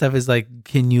that kind of stuff is like,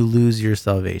 can you lose your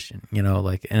salvation? And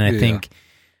I think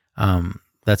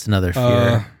that's another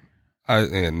fear.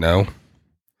 No,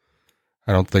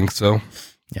 I don't think so.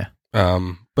 Yeah.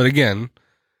 But again,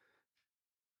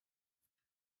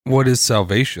 what is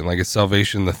salvation? Like, is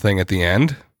salvation the thing at the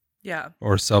end? Yeah.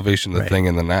 Or is salvation the thing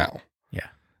in the now? Yeah.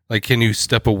 Like, can you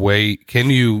step away? Can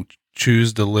you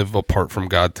choose to live apart from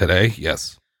God today?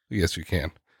 Yes. Yes, you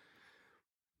can.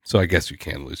 So I guess you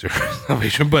can lose your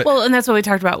salvation, but and that's what we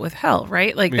talked about with hell,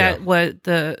 right? Like that. What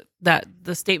the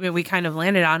statement we kind of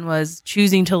landed on was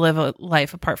choosing to live a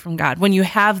life apart from God. When you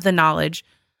have the knowledge,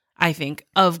 I think,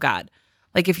 of God,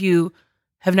 like if you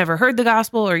have never heard the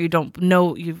gospel or you don't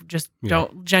know, you just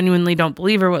genuinely don't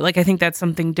believe or what, like I think that's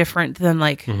something different than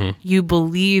like you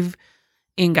believe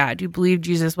in God, you believe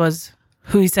Jesus was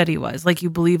who he said he was, like you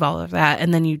believe all of that,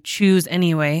 and then you choose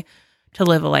anyway to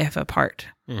live a life apart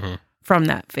from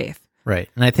that faith. Right.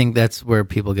 And I think that's where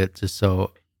people get just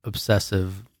so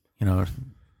obsessive,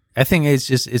 I think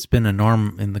it's been a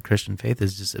norm in the Christian faith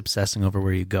is just obsessing over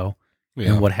where you go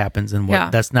and what happens and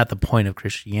what that's not the point of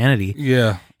Christianity.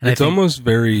 Yeah. And it's almost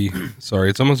very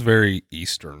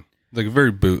Eastern. Like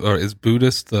very is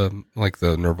Buddhist the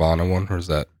Nirvana one, or is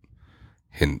that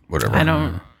whatever? I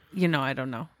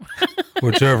don't know.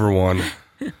 Whichever one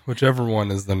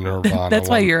is the Nirvana. That's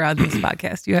why you're on this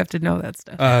podcast. You have to know that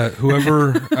stuff.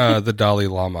 Whoever the Dalai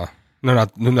Lama.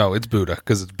 No, it's Buddha,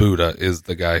 because it's Buddha is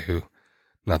the guy who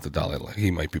Not the Dalai Lama. He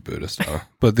might be Buddhist,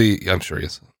 but I'm sure he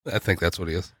is. I think that's what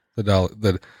he is.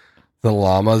 The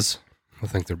lamas. I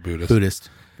think they're Buddhist. Buddhist.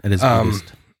 It is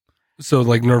Buddhist. So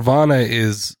like nirvana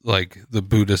is like the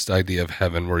Buddhist idea of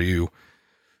heaven, where you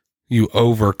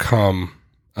overcome.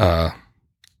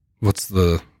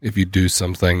 If you do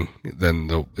something,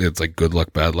 then it's like good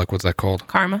luck, bad luck. What's that called?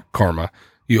 Karma.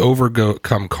 You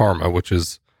overcome karma, which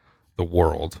is the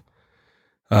world,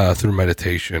 through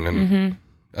meditation and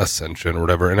ascension or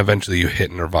whatever, and eventually you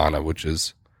hit nirvana, which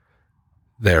is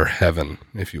their heaven,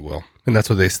 if you will. And that's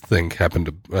what they think happened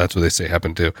to. That's what they say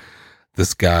happened to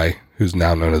this guy who's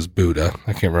now known as Buddha.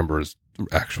 I can't remember his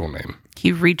actual name.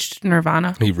 He reached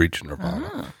nirvana. He reached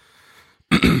nirvana.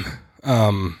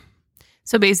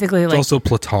 So basically, it's also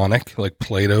Platonic. Like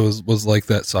Plato was like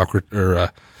that. Socrates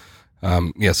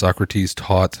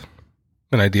taught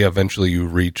an idea. Eventually, you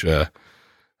reach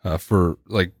for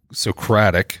like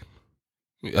Socratic.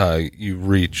 You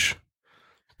reach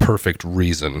perfect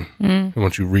reason, and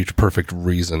once you reach perfect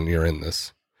reason, you're in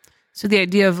this. So the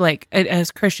idea of like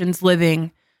as Christians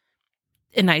living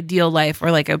an ideal life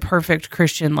or like a perfect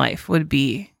Christian life would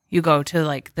be you go to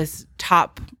like this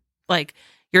top, like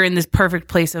you're in this perfect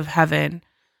place of heaven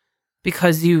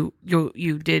because you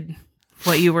did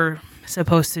what you were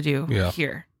supposed to do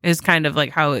here. Is kind of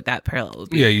like how that parallel would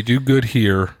be. Yeah, you do good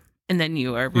here, and then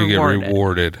you get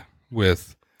rewarded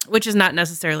with, which is not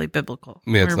necessarily biblical.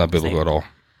 Yeah, it's not biblical at all.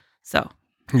 So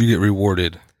you get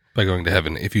rewarded by going to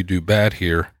heaven. If you do bad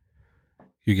here,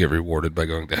 you get rewarded by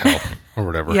going to hell or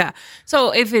whatever. Yeah.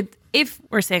 So if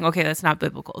we're saying, okay, that's not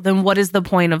biblical, then what is the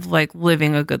point of like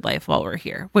living a good life while we're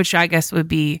here? Which I guess would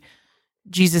be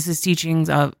Jesus's teachings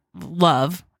of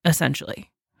love,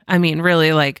 essentially. I mean,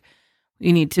 really, like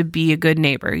you need to be a good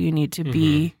neighbor. You need to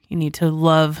you need to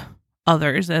love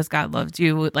others as God loves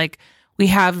you. Like we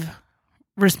have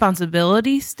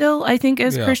responsibility still, I think,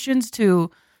 as Christians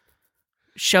to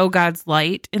show God's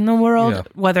light in the world,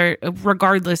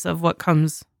 regardless of what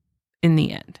comes in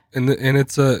the end. And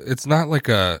it's not like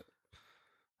I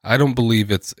don't believe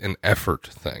it's an effort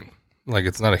thing. Like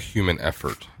it's not a human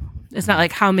effort. It's not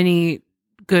like how many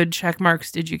good check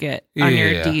marks did you get on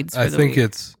your deeds for the week? I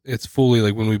think it's fully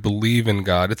like when we believe in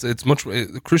God, it's much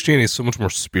Christianity is so much more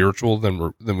spiritual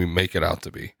than we make it out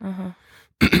to be.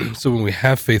 So when we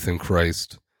have faith in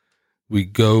Christ, we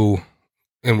go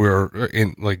and we're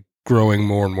in like growing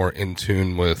more and more in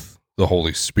tune with the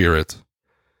Holy Spirit,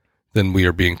 then we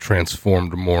are being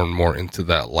transformed more and more into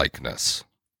that likeness.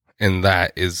 And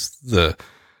that is the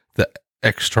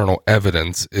external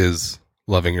evidence is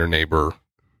loving your neighbor,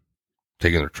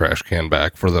 taking their trash can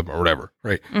back for them or whatever,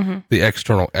 right? The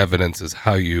external evidence is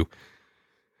how you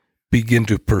begin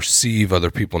to perceive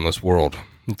other people in this world.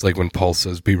 It's like when Paul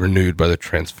says, be renewed by the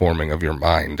transforming of your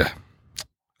mind.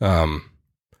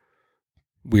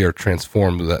 We are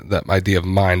transformed, that idea of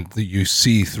mind that you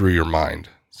see through your mind.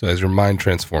 So as your mind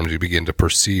transforms, you begin to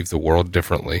perceive the world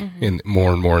differently, in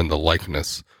more and more in the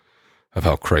likeness of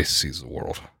how Christ sees the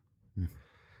world.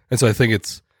 And so I think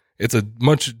it's a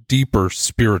much deeper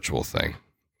spiritual thing.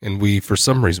 And we, for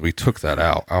some reason, we took that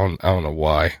out. I don't know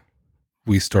why.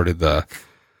 We started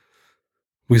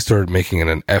making it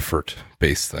an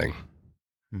effort-based thing.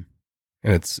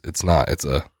 And it's not. It's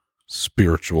a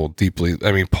spiritual, deeply.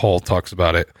 I mean, Paul talks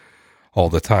about it all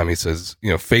the time. He says,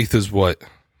 faith is what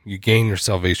you gain your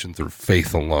salvation through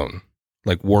faith alone.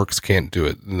 Like works can't do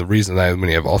it. And the reason that when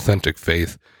you have authentic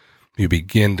faith, you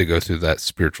begin to go through that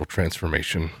spiritual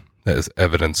transformation that is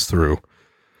evidenced through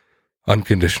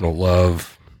unconditional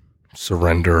love,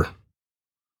 surrender,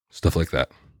 stuff like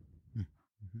that.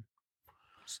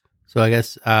 So I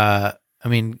guess,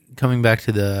 coming back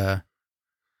to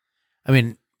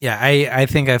I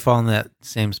think I fall in that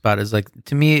same spot as like,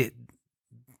 to me,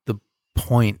 the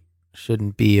point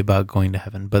shouldn't be about going to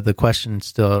heaven, but the question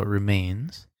still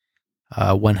remains,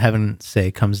 when heaven, say,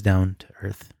 comes down to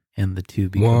earth and the two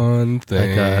become one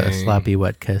thing, like a sloppy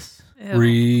wet kiss.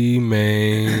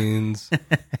 Remains.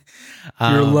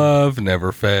 Your love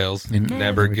never fails,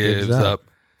 never gives up,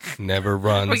 never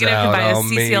runs out on me. We're going to have to buy a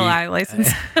CCLI license.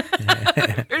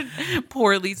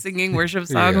 Poorly singing worship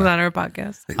songs on our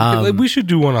podcast. We should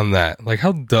do one on that. Like,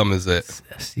 how dumb is it?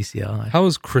 CCLI. How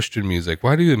is Christian music?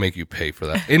 Why do they make you pay for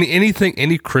that?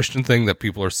 Any Christian thing that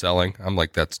people are selling, I'm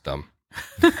like, that's dumb.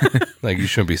 Like, you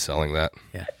shouldn't be selling that.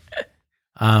 Yeah.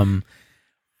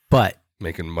 But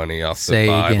making money off the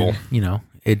Bible. Again,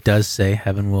 it does say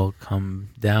heaven will come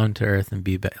down to earth and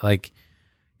be like,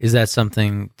 is that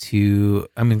something to,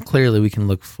 clearly we can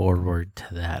look forward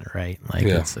to that, right? Like,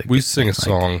 it's like, we sing a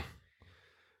song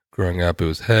growing up. It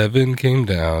was heaven came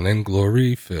down and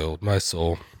glory filled my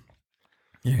soul.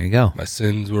 There you go. My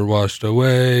sins were washed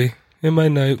away, and my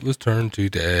night was turned to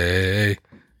day.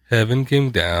 Heaven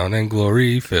came down, and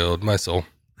glory filled my soul.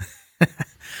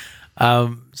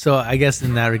 So I guess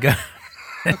in that regard,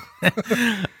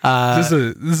 This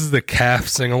is the calf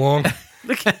sing along.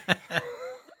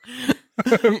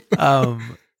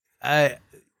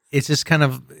 It's just kind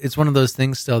of, it's one of those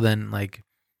things still. Then, like,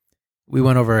 we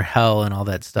went over hell and all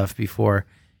that stuff before,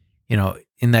 you know,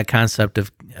 in that concept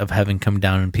of heaven come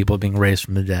down and people being raised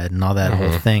from the dead and all that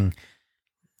whole thing.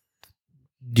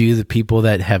 Do the people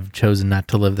that have chosen not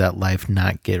to live that life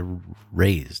not get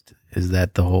raised? Is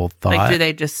that the whole thought? Like, do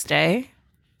they just stay?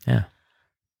 Yeah.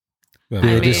 Yeah. Do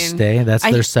they I just mean, stay? That's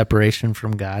their separation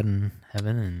from God and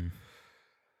heaven.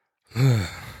 And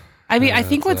I mean, I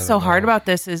think what's so hard about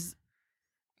this is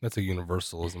That's a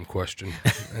universalism question,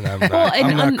 and I'm not, Well, and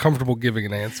I'm not comfortable giving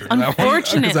an answer to that one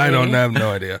because I unfortunately- have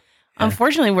no idea.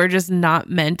 unfortunately, we're just not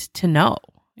meant to know.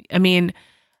 I mean,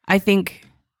 I think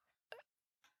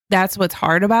that's what's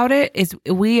hard about it is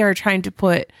we are trying to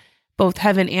put both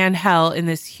heaven and hell in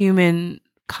this human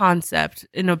concept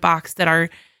in a box that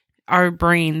our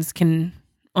brains can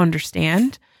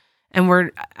understand.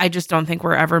 And I just don't think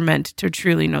we're ever meant to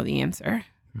truly know the answer,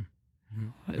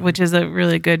 which is a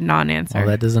really good non-answer. well,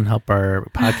 that doesn't help our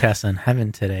podcast on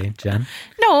heaven today, Jen.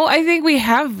 No, I think we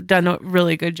have done a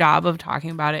really good job of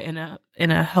talking about it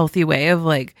in a healthy way of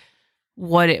like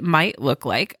what it might look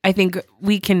like. I think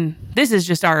we can, this is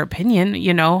just our opinion,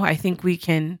 you know, I think we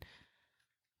can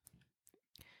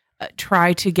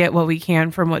try to get what we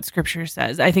can from what scripture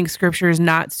says. I think scripture is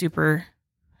not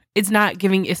it's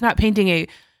not painting a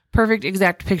perfect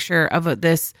exact picture of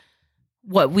this,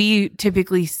 what we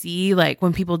typically see, like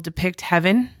when people depict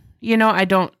heaven, you know,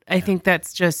 I think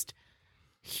that's just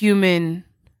humans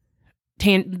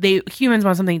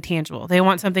want something tangible. They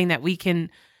want something that we can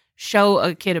show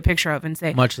a kid a picture of and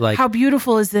say, Much like how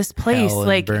beautiful is this place? hell and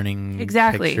Like burning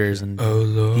exactly. pictures and Oh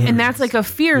Lord, And that's like a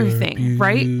fear thing,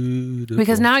 right? beautiful.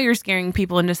 Because now you're scaring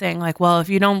people into saying like, well, if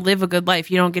you don't live a good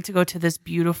life, you don't get to go to this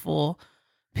beautiful,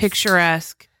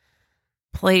 picturesque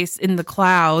place in the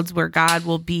clouds where God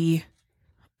will be,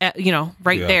 right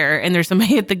Yeah. there. And there's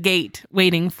somebody at the gate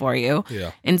waiting for you.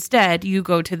 Yeah, Instead, you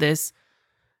go to this,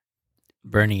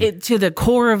 burning. to the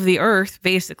core of the earth,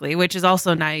 basically, which is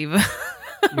also naive,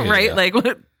 right? Yeah. Like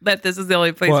that this is the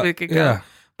only place Well, we could go. yeah.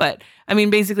 But I mean,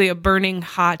 basically a burning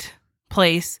hot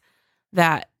place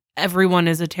that everyone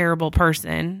is a terrible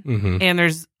person. Mm-hmm. And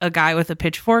there's a guy with a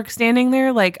pitchfork standing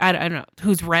there. Like, I don't know,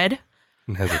 who's red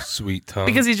And has a sweet tongue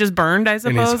because he's just burned, I and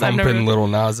suppose. he's humping little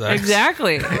Nas X.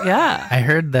 Exactly. Yeah. I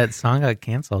heard that song got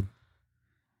canceled.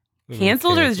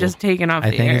 Canceled or is just taken off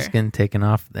I the think air? it's getting taken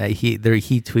off. He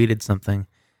tweeted something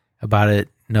about it.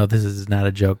 No, this is not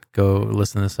a joke. Go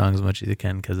listen to the song as much as you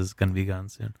can because it's going to be gone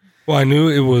soon. Well, I knew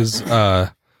it was.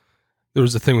 There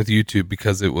was a thing with YouTube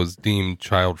because it was deemed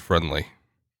child friendly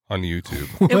on YouTube.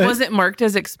 It wasn't marked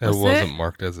as It explicit. wasn't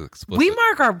marked as explicit. We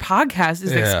mark our podcast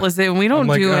as Yeah. explicit and we don't I'm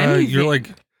like, do anything.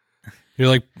 You're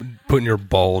like putting your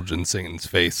bulge in Satan's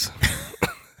face.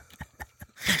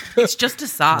 It's just a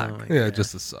sock. Oh my Yeah, God.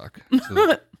 just a suck.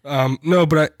 No,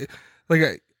 but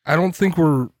I don't think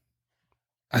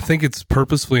I think it's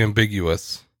purposefully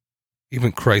ambiguous.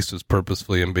 Even Christ was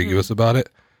purposefully ambiguous about it.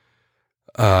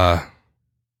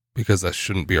 Because that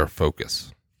shouldn't be our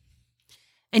focus.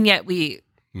 And yet we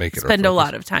Make it spend our a lot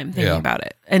focus. of time thinking Yeah. about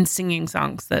it and singing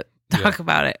songs that talk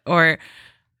about it or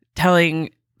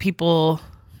telling people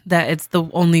that it's the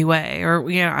only way or,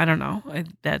 I don't know.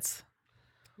 That's...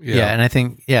 Yeah, and I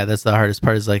think that's the hardest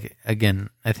part is like,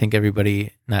 again, I think not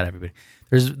everybody.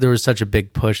 There was such a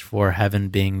big push for heaven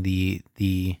being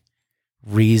the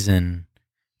reason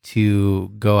to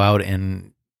go out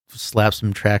and slap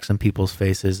some tracks on people's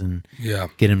faces and Yeah.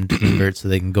 get them to convert so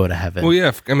they can go to heaven. Well,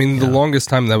 yeah. I mean, the Yeah. longest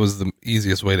time that was the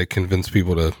easiest way to convince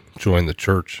people to join the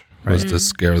church was to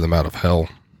scare them out of hell.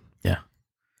 Yeah.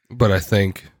 But I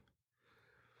think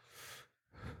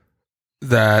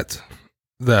that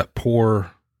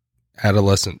poor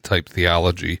adolescent type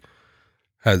theology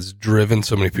has driven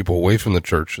so many people away from the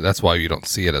church. That's why you don't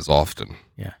see it as often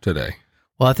today.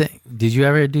 Well, I think, did you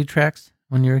ever do tracks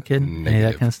when you were a kid? Any of that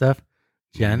Negative. kind of stuff?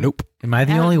 Jen? Nope. Am I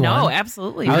the only one? No,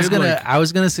 absolutely. I was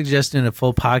not. gonna suggest doing a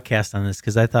full podcast on this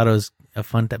because I thought it was a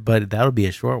fun, but that'll be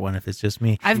a short one if it's just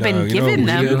me. I've No, been you know given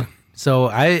what we them. did? So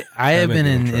I have been been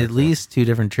doing in track at least 2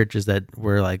 different churches that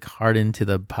were like hard into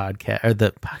the podcast or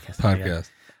the podcast.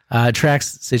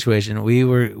 Tracks situation. We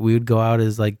would go out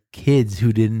as like kids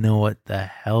who didn't know what the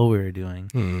hell we were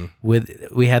doing.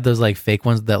 We had those like fake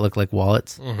ones that look like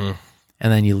wallets, Mm-hmm.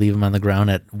 and then you leave them on the ground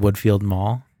at Woodfield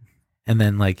Mall, and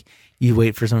then like you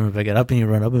wait for someone to pick it up, and you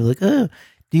run up and be like, oh,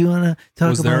 Do you want to talk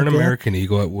Was about there an that? American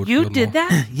Eagle at Woodfield You did Mall?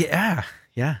 that?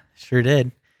 Yeah, sure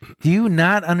did. Do you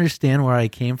not understand where I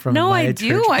came from? No, in my I do.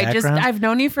 church background? I've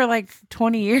known you for like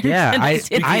 20 years. Yeah, and I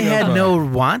didn't had know. no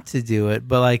want to do it,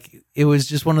 but like it was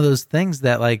just one of those things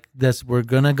that like this we're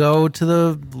gonna go to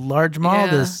the large mall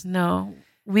Yeah, this, no.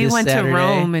 We this went Saturday. to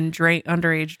Rome and drank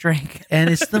underage drink. and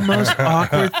it's the most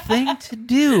awkward thing to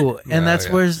do, and Yeah, that's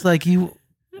yeah. where it's like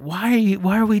why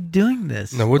are we doing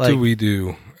this? Now, what Like, do we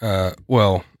do?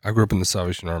 Well, I grew up in the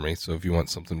Salvation Army, so if you want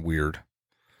something weird,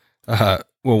 well,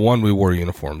 one, we wore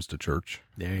uniforms to church.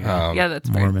 There you go. Yeah, that's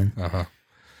fair. Mormon.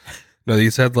 No,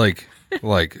 these had like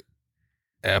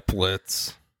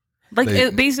epaulets. Like They-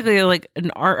 basically like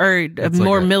an art or a It's like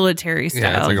more a- military style.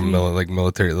 Yeah, it's like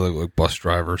military. They look like bus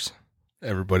drivers.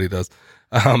 Everybody does.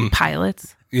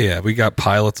 Pilots. Yeah, we got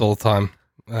pilots all the time.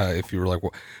 If you were like,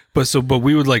 but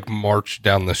we would like march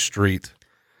down the street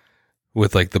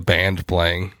with like the band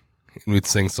playing, and we'd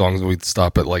sing songs, and we'd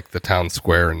stop at like the town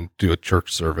square and do a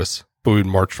church service. But we'd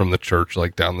march from the church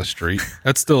like down the street.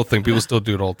 That's still a thing. People still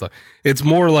do it all the time. It's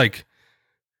more like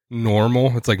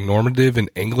normal. It's like normative in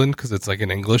England because it's like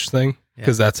an English thing.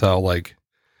 Because that's how like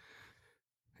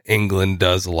England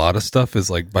does a lot of stuff is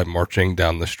like by marching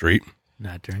down the street.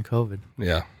 Not during COVID.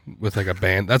 Yeah, with like a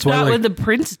band. That's why Not like when the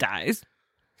prince dies.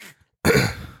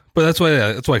 But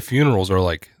that's why funerals are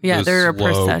like Yeah, those they're a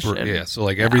slow procession. yeah, so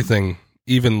like everything,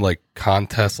 even like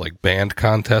contests, like band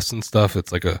contests and stuff,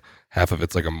 it's like half of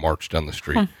it's like a march down the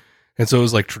street. And so it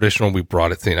was like traditional. We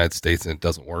brought it to the United States, and it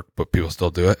doesn't work, but people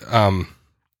still do it.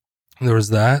 There was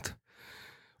that,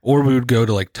 or we would go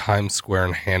to like Times Square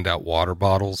and hand out water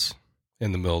bottles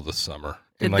in the middle of the summer.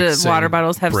 Did and, like, the sing water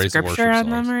bottles have praise and scripture worship on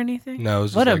them songs. or anything? No, it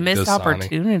was What just a like missed Dasani.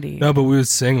 opportunity. No, but we would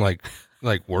sing like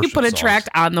worship. You put a songs. tract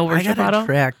on the I worship got a bottle.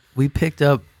 track. We picked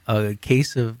up a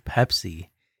case of Pepsi,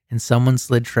 and someone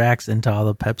slid tracks into all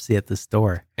the Pepsi at the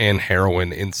store. and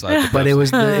heroin inside. The But it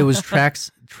Pepsi. was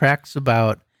tracks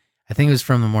about. I think it was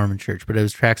from the Mormon Church, but it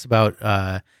was tracks about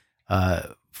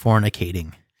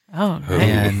fornicating, Oh, Ooh. nice.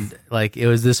 and like it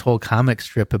was this whole comic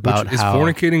strip about Which, is how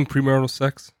fornicating premarital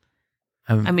sex?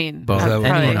 I mean, both Is that probably-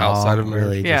 any and all outside of marriage?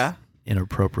 really Yeah. just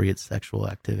inappropriate sexual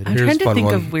activity. I'm Here's trying to fun think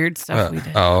one. of weird stuff we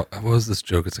did. What was this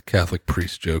joke? It's a Catholic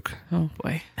priest joke. Oh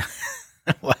boy.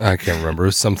 I can't remember. It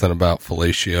was something about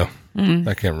fellatio. Mm.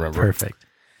 I can't remember. Perfect.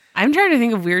 I'm trying to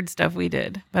think of weird stuff we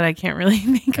did, but I can't really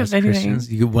think As of anything.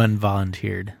 Christians, you went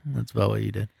volunteered. That's about what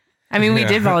you did. I mean, we Yeah.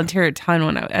 did volunteer a ton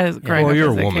when I was growing Well, up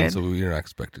you're as a woman, kid. so you're not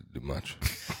expected to do much.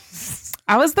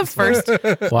 I was the first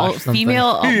Watch something.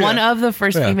 female, Yeah. one of the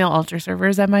first Yeah. female altar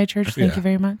servers at my church. Thank Yeah. you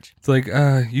very much. It's like,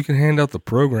 you can hand out the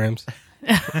programs.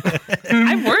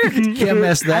 I worked. Can't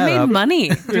mess I that made up. money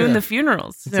doing Yeah. the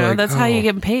funerals. It's You know, like, that's how you oh.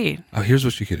 get paid. Oh, here's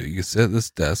what you could do. You could sit at this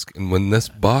desk, and when this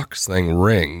box thing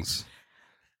rings,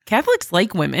 Catholics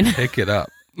like women. pick it up.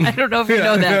 I don't know if you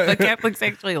know that, but Catholics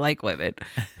actually like women.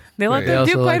 They let Right. They them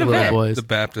do also quite like a little bit. boys. The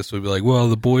Baptists would be like, well,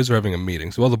 the boys are having a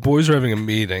meeting. So while the boys are having a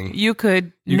meeting, You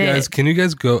could you knit. guys, can you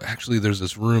guys go? Actually, there's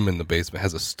this room in the basement,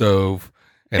 has a stove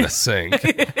and a sink.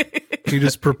 Can you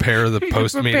just prepare the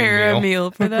post meeting prepare a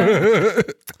meal for them.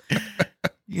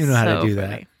 You know how to So do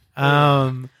funny.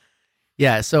 that.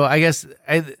 Yeah. So I guess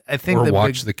I think or the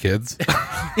watch big, the kids.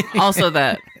 Also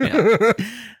that.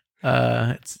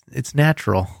 Yeah. it's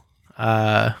natural.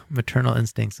 Maternal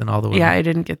instincts and all the way. Yeah, I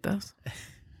didn't get those.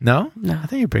 No, No. I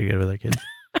think you're pretty good with our kids.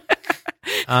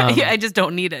 Yeah, I just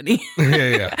don't need any.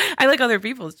 yeah. I like other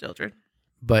people's children.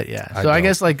 But yeah, I so I don't.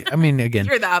 guess like I mean again,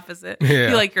 You're the opposite. Yeah.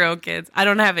 You like your own kids. I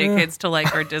don't have any kids to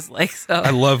like or dislike, so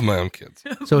I love my own kids.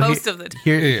 so most of the time.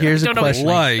 Yeah. here's a Don't always question.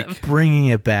 like Like, Bringing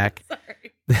it back.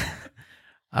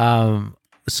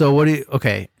 So what do you?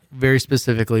 Okay, very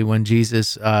specifically, when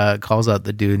Jesus calls out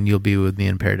the dude, and you'll be with me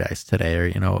in paradise today, or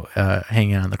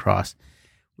hanging on the cross.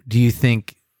 Do you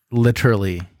think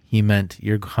literally he meant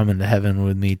you're coming to heaven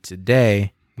with me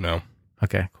today? no.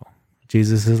 Okay, cool.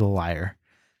 Jesus is a liar.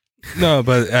 No,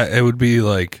 but it would be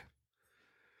like,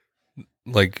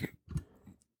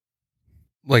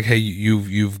 hey,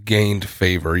 you've gained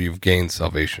favor, you've gained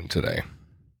salvation today.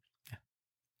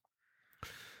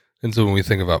 And so when we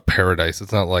think about paradise,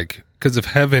 it's not like, because if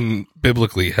heaven,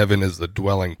 biblically, heaven is the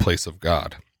dwelling place of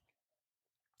God.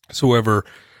 So wherever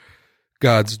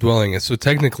God's dwelling is, so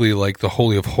technically, like the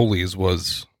Holy of Holies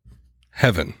was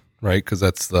heaven, right? Because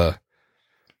that's the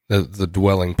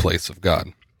dwelling place of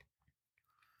God.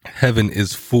 Heaven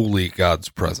is fully God's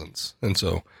presence. And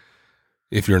so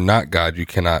if you're not God, you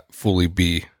cannot fully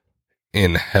be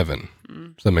in heaven.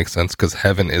 Does that make sense? Because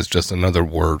heaven is just another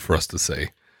word for us to say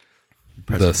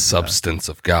the substance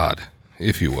of God,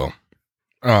 if you will.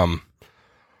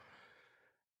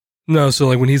 No, so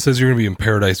like when he says you're going to be in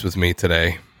paradise with me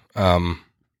today, that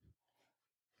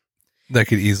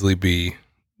could easily be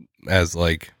as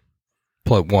like,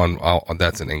 one,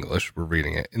 that's in English, we're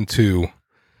reading it, and two,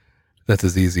 that's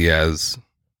as easy as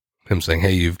him saying,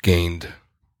 "Hey, you've gained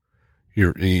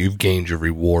your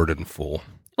reward in full."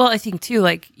 Well, I think too,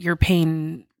 like your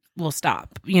pain will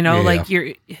stop. You know, Yeah.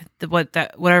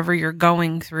 like whatever you're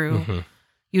going through, Mm-hmm.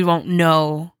 you won't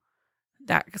know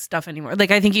that stuff anymore.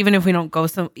 Like I think even if we don't go,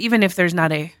 even if there's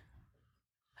not a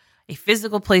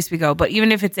physical place we go, but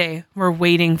even if it's we're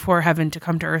waiting for heaven to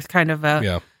come to earth, kind of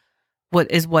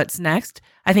what's next.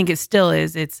 I think it still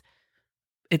is. It's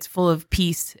full of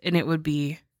peace, and it would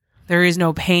be. There is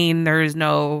no pain. There is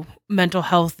no mental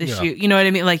health issue. Yeah. You know what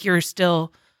I mean? Like you're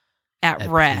still at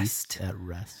rest. Peace, at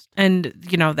rest. And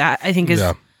that I think is,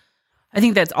 I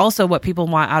think that's also what people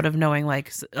want out of knowing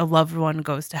like a loved one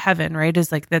goes to heaven, right?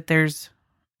 Is like that there's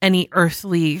any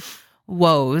earthly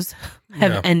woes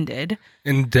have ended.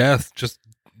 And death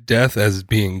as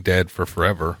being dead for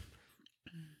forever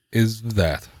is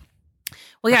that.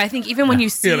 Well, yeah, I think even when you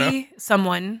see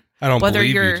someone, I don't whether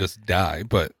believe you you're just die,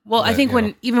 but I think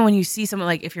even when you see someone,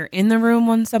 like if you're in the room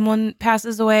when someone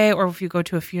passes away, or if you go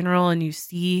to a funeral and you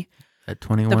see At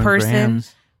 21 the person,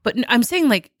 grams. but I'm saying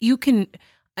like you can,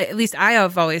 at least I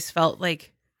have always felt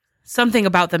like something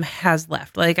about them has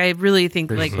left. Like I really think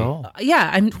Their like, soul.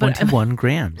 yeah, 21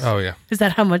 grams. Oh yeah. Is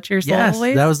that how much your soul yes,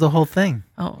 weighs? that was the whole thing.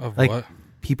 Oh, Of Like what?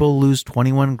 people lose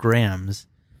 21 grams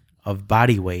of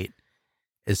body weight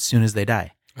as soon as they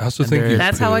die. I also And think you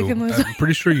That's poo. how I can lose I'm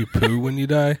pretty sure you poo when you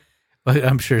die. But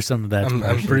I'm sure some of that's I'm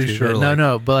partially pretty true, sure, but like-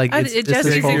 no, but like it's this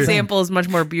Jesse's whole thing. example is much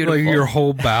more beautiful. Like your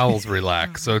whole bowels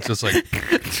relax, so it's just like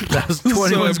That was So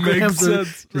 21 it makes grams of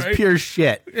sense, just right? pure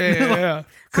shit. yeah.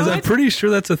 Because I'm pretty sure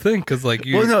that's a thing. Because like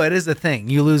you, Well, no, it is a thing.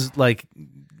 You lose like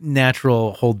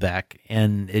natural holdback,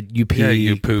 and you pee.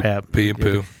 you poo, crap. pee and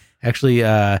poo. Actually,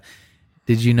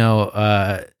 did you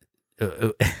know?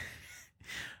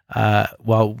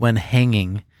 When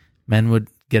hanging, men would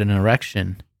get an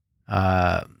erection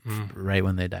right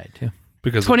when they died too.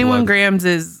 Because of 21 blood. grams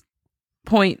is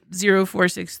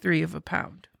 0.0463 of a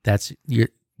pound. That's the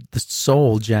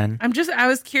soul, Jen. I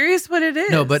was curious what it is.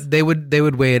 No, but they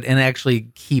would weigh it and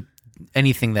actually keep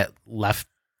anything that left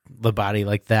the body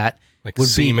like that like would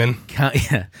semen.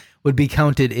 would be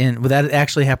counted in. Well, that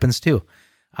actually happens too.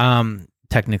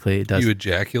 Technically, it does. You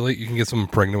ejaculate. You can get someone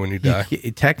pregnant when you die.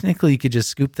 Technically, you could just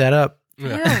scoop that up.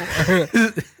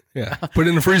 Yeah. Yeah. Put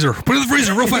it in the freezer. Put it in the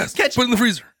freezer real fast. Put it in the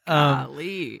freezer.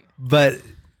 Golly. But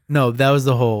no, that was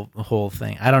the whole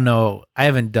thing. I don't know. I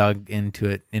haven't dug into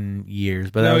it in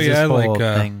years, but that No, was yeah, this whole like,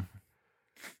 thing.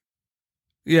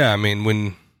 Yeah. I mean,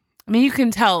 when I mean, you can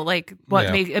tell like what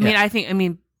Yeah. makes. I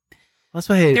mean, That's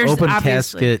why I hate there's open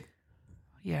obviously- casket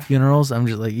yeah, funerals. I'm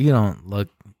just like, you don't look.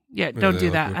 yeah. Don't they do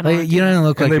look that. good? I don't Like, you don't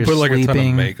look And like they you're put, like, a ton of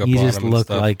sleeping. makeup You on just them and look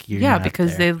stuff. like you're. Yeah, not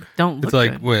because there. they don't look it's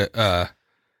like good.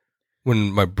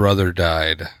 when my brother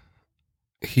died,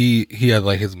 he had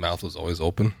like his mouth was always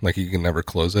open, like he can never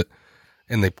close it,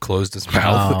 and they closed his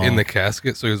mouth Oh. in the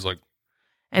casket, so he was like,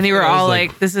 And they were I was all like-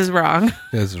 like, "This is wrong."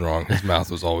 "This is wrong." His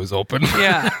mouth was always open.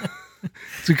 Yeah.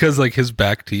 It's because like his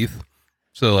back teeth,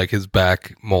 so like his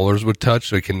back molars would touch,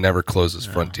 so he can never close his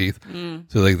front teeth. Mm.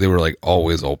 So like they were like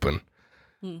always open,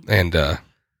 and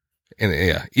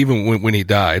yeah, even when he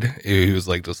died, he was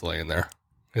like just laying there.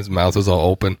 His mouth was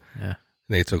all open. Yeah.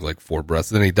 And he took like 4 breaths.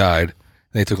 Then he died.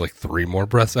 And he took like 3 more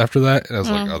breaths after that. And I was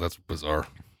like, oh, that's bizarre.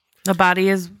 The body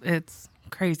it's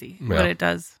crazy what Yeah. it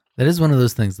does. That is one of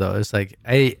those things, though. It's like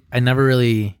I never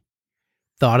really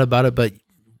thought about it, but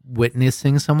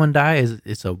witnessing someone die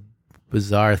it's a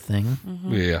bizarre thing.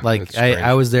 Mm-hmm. Yeah. Like it's strange.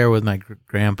 I was there with my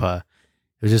grandpa. It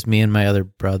was just me and my other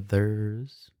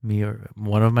brothers, me or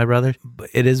one of my brothers. But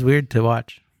it is weird to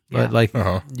watch. Yeah. But like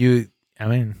Uh-huh. I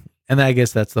mean, and I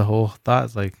guess that's the whole thought.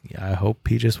 It's like, yeah, I hope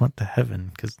he just went to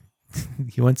heaven because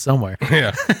he went somewhere.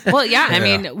 Yeah. Well, yeah, I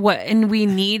Yeah. mean, and we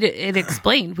need it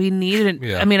explained. We need it.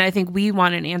 Yeah. I mean, I think we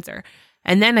want an answer.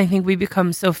 And then I think we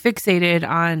become so fixated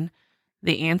on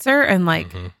the answer and like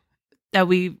Mhm. that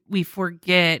we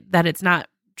forget that it's not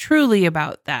truly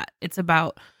about that. It's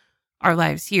about our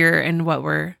lives here and how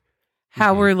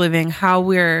Mhm. we're living,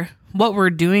 what we're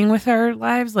doing with our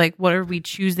lives. Like, what are we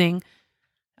choosing?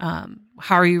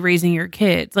 How are you raising your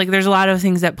kids? Like, there's a lot of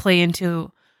things that play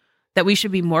into that we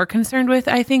should be more concerned with,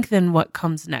 I think, than what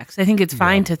comes next. I think it's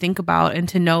fine to think about and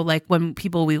to know, like, when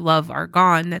people we love are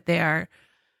gone, that they are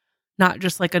not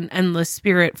just like an endless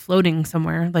spirit floating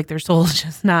somewhere, like their soul is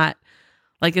just not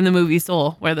like in the movie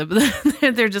Soul, where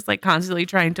they're just like constantly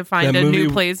trying to find a new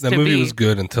place to be. That movie was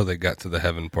good until they got to the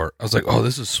heaven part. I was like, oh,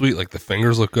 this is sweet. Like the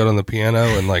fingers look good on the piano,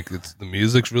 and like the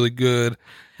music's really good.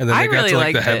 And then they got to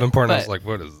like the heaven part, and I was like,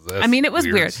 what is this? I mean, it was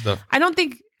weird. Stuff.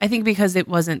 I think because it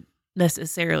wasn't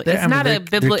necessarily. It's not a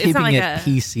biblical. They're it's not like keeping a it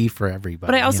PC for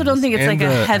everybody. But I also don't think it's like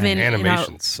a heaven.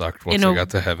 Animation sucked once they got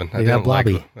to heaven. I didn't like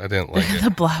it.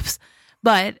 The blobs.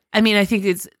 But I mean, I think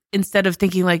it's instead of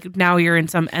thinking like now you're in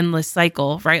some endless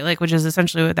cycle, right? Like, which is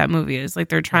essentially what that movie is. Like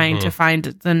they're trying to find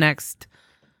the next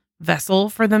vessel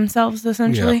for themselves,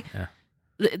 essentially. Yeah.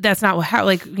 That's not how,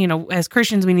 like, you know, as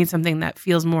Christians, we need something that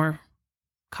feels more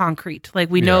concrete. Like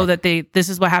we know that this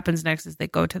is what happens next is they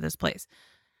go to this place.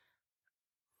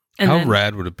 And how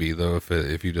rad would it be though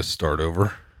if you just start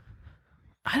over?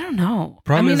 I don't know.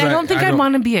 Problem I mean, is I don't think I'd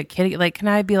want to be a kid. Like, can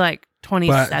I be like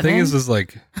 27? But the thing is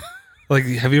like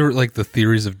have you ever like the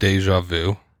theories of deja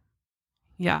vu?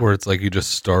 Yeah. Where it's like you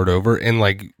just start over, and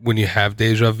like when you have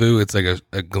deja vu, it's like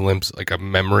a glimpse, like a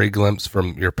memory glimpse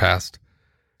from your past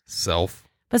self.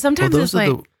 But sometimes it's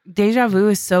like deja vu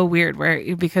is so weird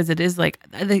because it is like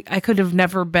I could have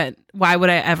never been. Why would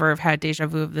I ever have had deja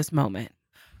vu of this moment?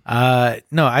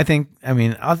 No, I think, I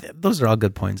mean, those are all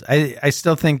good points. I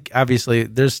still think, obviously,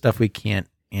 there's stuff we can't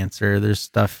answer. There's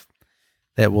stuff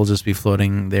that will just be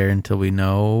floating there until we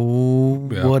know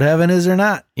what heaven is or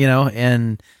not, you know,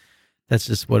 and that's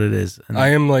just what it is. And I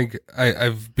am like,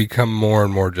 I've become more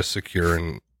and more just secure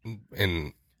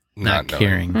in not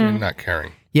caring. Not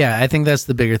caring. Yeah, I think that's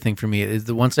the bigger thing for me is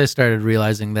that once I started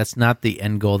realizing that's not the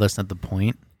end goal, that's not the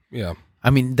point. Yeah. I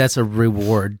mean, that's a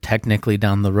reward technically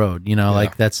down the road, you know,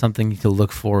 like that's something to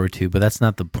look forward to, but that's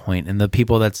not the point. And the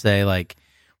people that say like,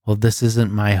 well, this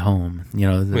isn't my home, you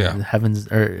know, heaven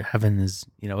is,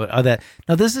 you know, all that.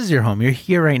 No, this is your home. You're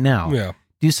here right now. Yeah.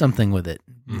 Do something with it.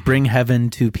 Bring heaven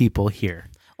to people here.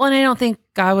 Well, and I don't think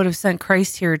God would have sent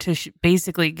Christ here to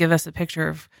basically give us a picture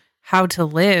of how to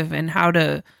live and how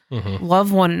to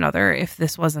love one another if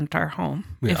this wasn't our home.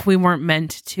 Yeah. If we weren't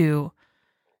meant to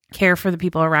care for the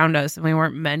people around us and we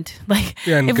weren't meant like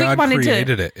and if God we wanted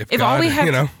created to, it. If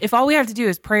all we have to do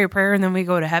is pray a prayer and then we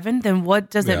go to heaven, then what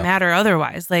does it matter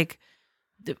otherwise? Like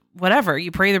whatever, you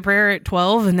pray the prayer at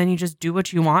 12 and then you just do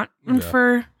what you want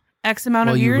for X amount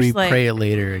of years. You pray it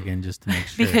later again just to make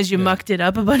sure. Because you mucked it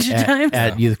up a bunch of times.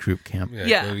 At youth group camp.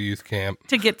 Yeah. Go to youth camp.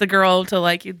 To get the girl to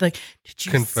like, you'd like, did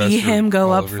you see him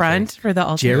go up front for the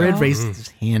altar? Jared raised his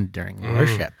hand during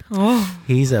worship. Oh.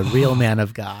 He's a real man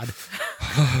of God.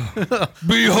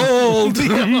 Behold!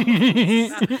 You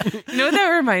know what that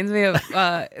reminds me of?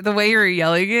 The way you're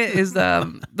yelling it is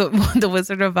the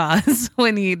Wizard of Oz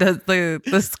when he does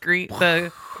the screen,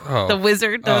 the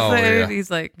wizard does it. Yeah. He's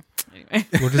like, anyway.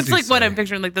 It's like what I'm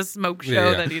picturing, like the smoke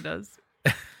show that he does.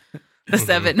 The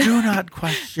seven. Do not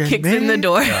question kicks me. in the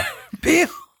door. Yeah.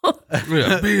 Behold.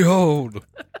 Behold.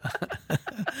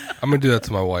 I'm going to do that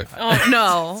to my wife. Oh,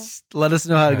 no. Let us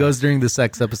know how it goes during the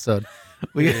sex episode.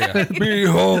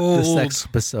 Behold. The sex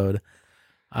episode.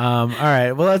 All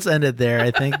right. Well, let's end it there.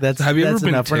 I think that's Have you that's ever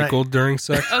been enough. tickled during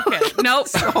sex? Okay. Nope.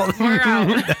 We're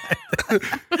out. I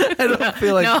don't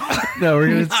feel like no, we're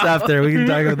gonna stop there. We can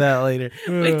talk about that later.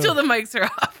 Wait till the mics are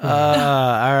off. All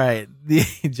right.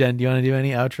 Jen, do you want to do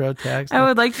any outro tags? I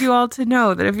would like you all to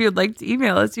know that if you'd like to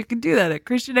email us, you can do that at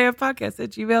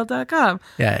christianafpodcast@gmail.com.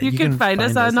 Yeah, you can find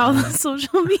us on all the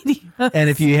social media. And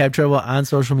if you have trouble on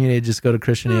social media, just go to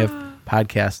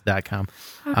christianafpodcast.com.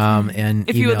 And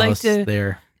if you would like to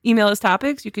there. Email us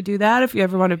topics, you could do that. If you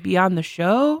ever want to be on the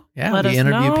show, let us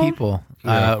interview know. People,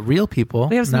 real people.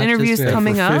 We have some interviews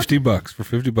coming for up. $50. For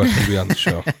 $50 to be on the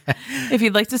show. If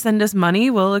you'd like to send us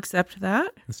money, we'll accept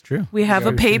that. That's true. We have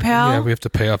a PayPal. Yeah, we have to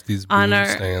pay off these boom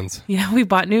stands. Yeah, we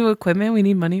bought new equipment we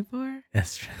need money for.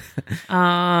 That's true.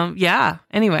 Yeah.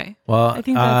 Anyway. Well, I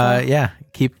think that's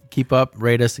keep up.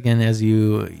 Rate us again as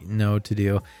you know to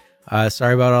do.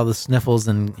 Sorry about all the sniffles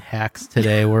and hacks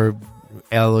today. We're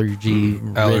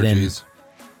allergies.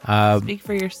 Speak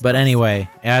for yourself. But anyway,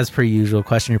 as per usual,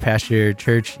 question your pastor, your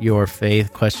church, your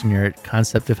faith, question your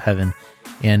concept of heaven,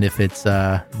 and if it's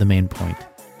the main point.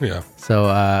 Yeah. So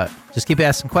just keep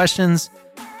asking questions.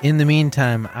 In the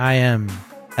meantime, I am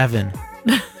Evan.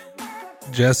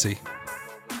 Jesse.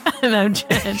 And I'm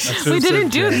Jen. We didn't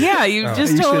do it. Yeah, you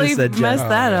just totally messed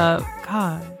that up.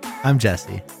 God. I'm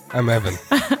Jesse. I'm Evan.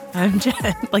 I'm Jen.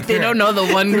 Like they don't know the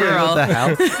one girl. What the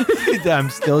hell? I'm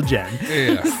still Jen.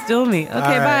 Yeah. Still me.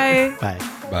 Okay, right. Bye.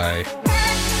 Bye.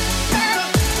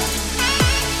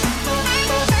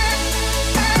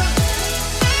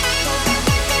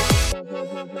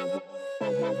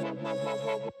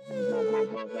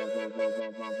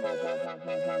 Bye.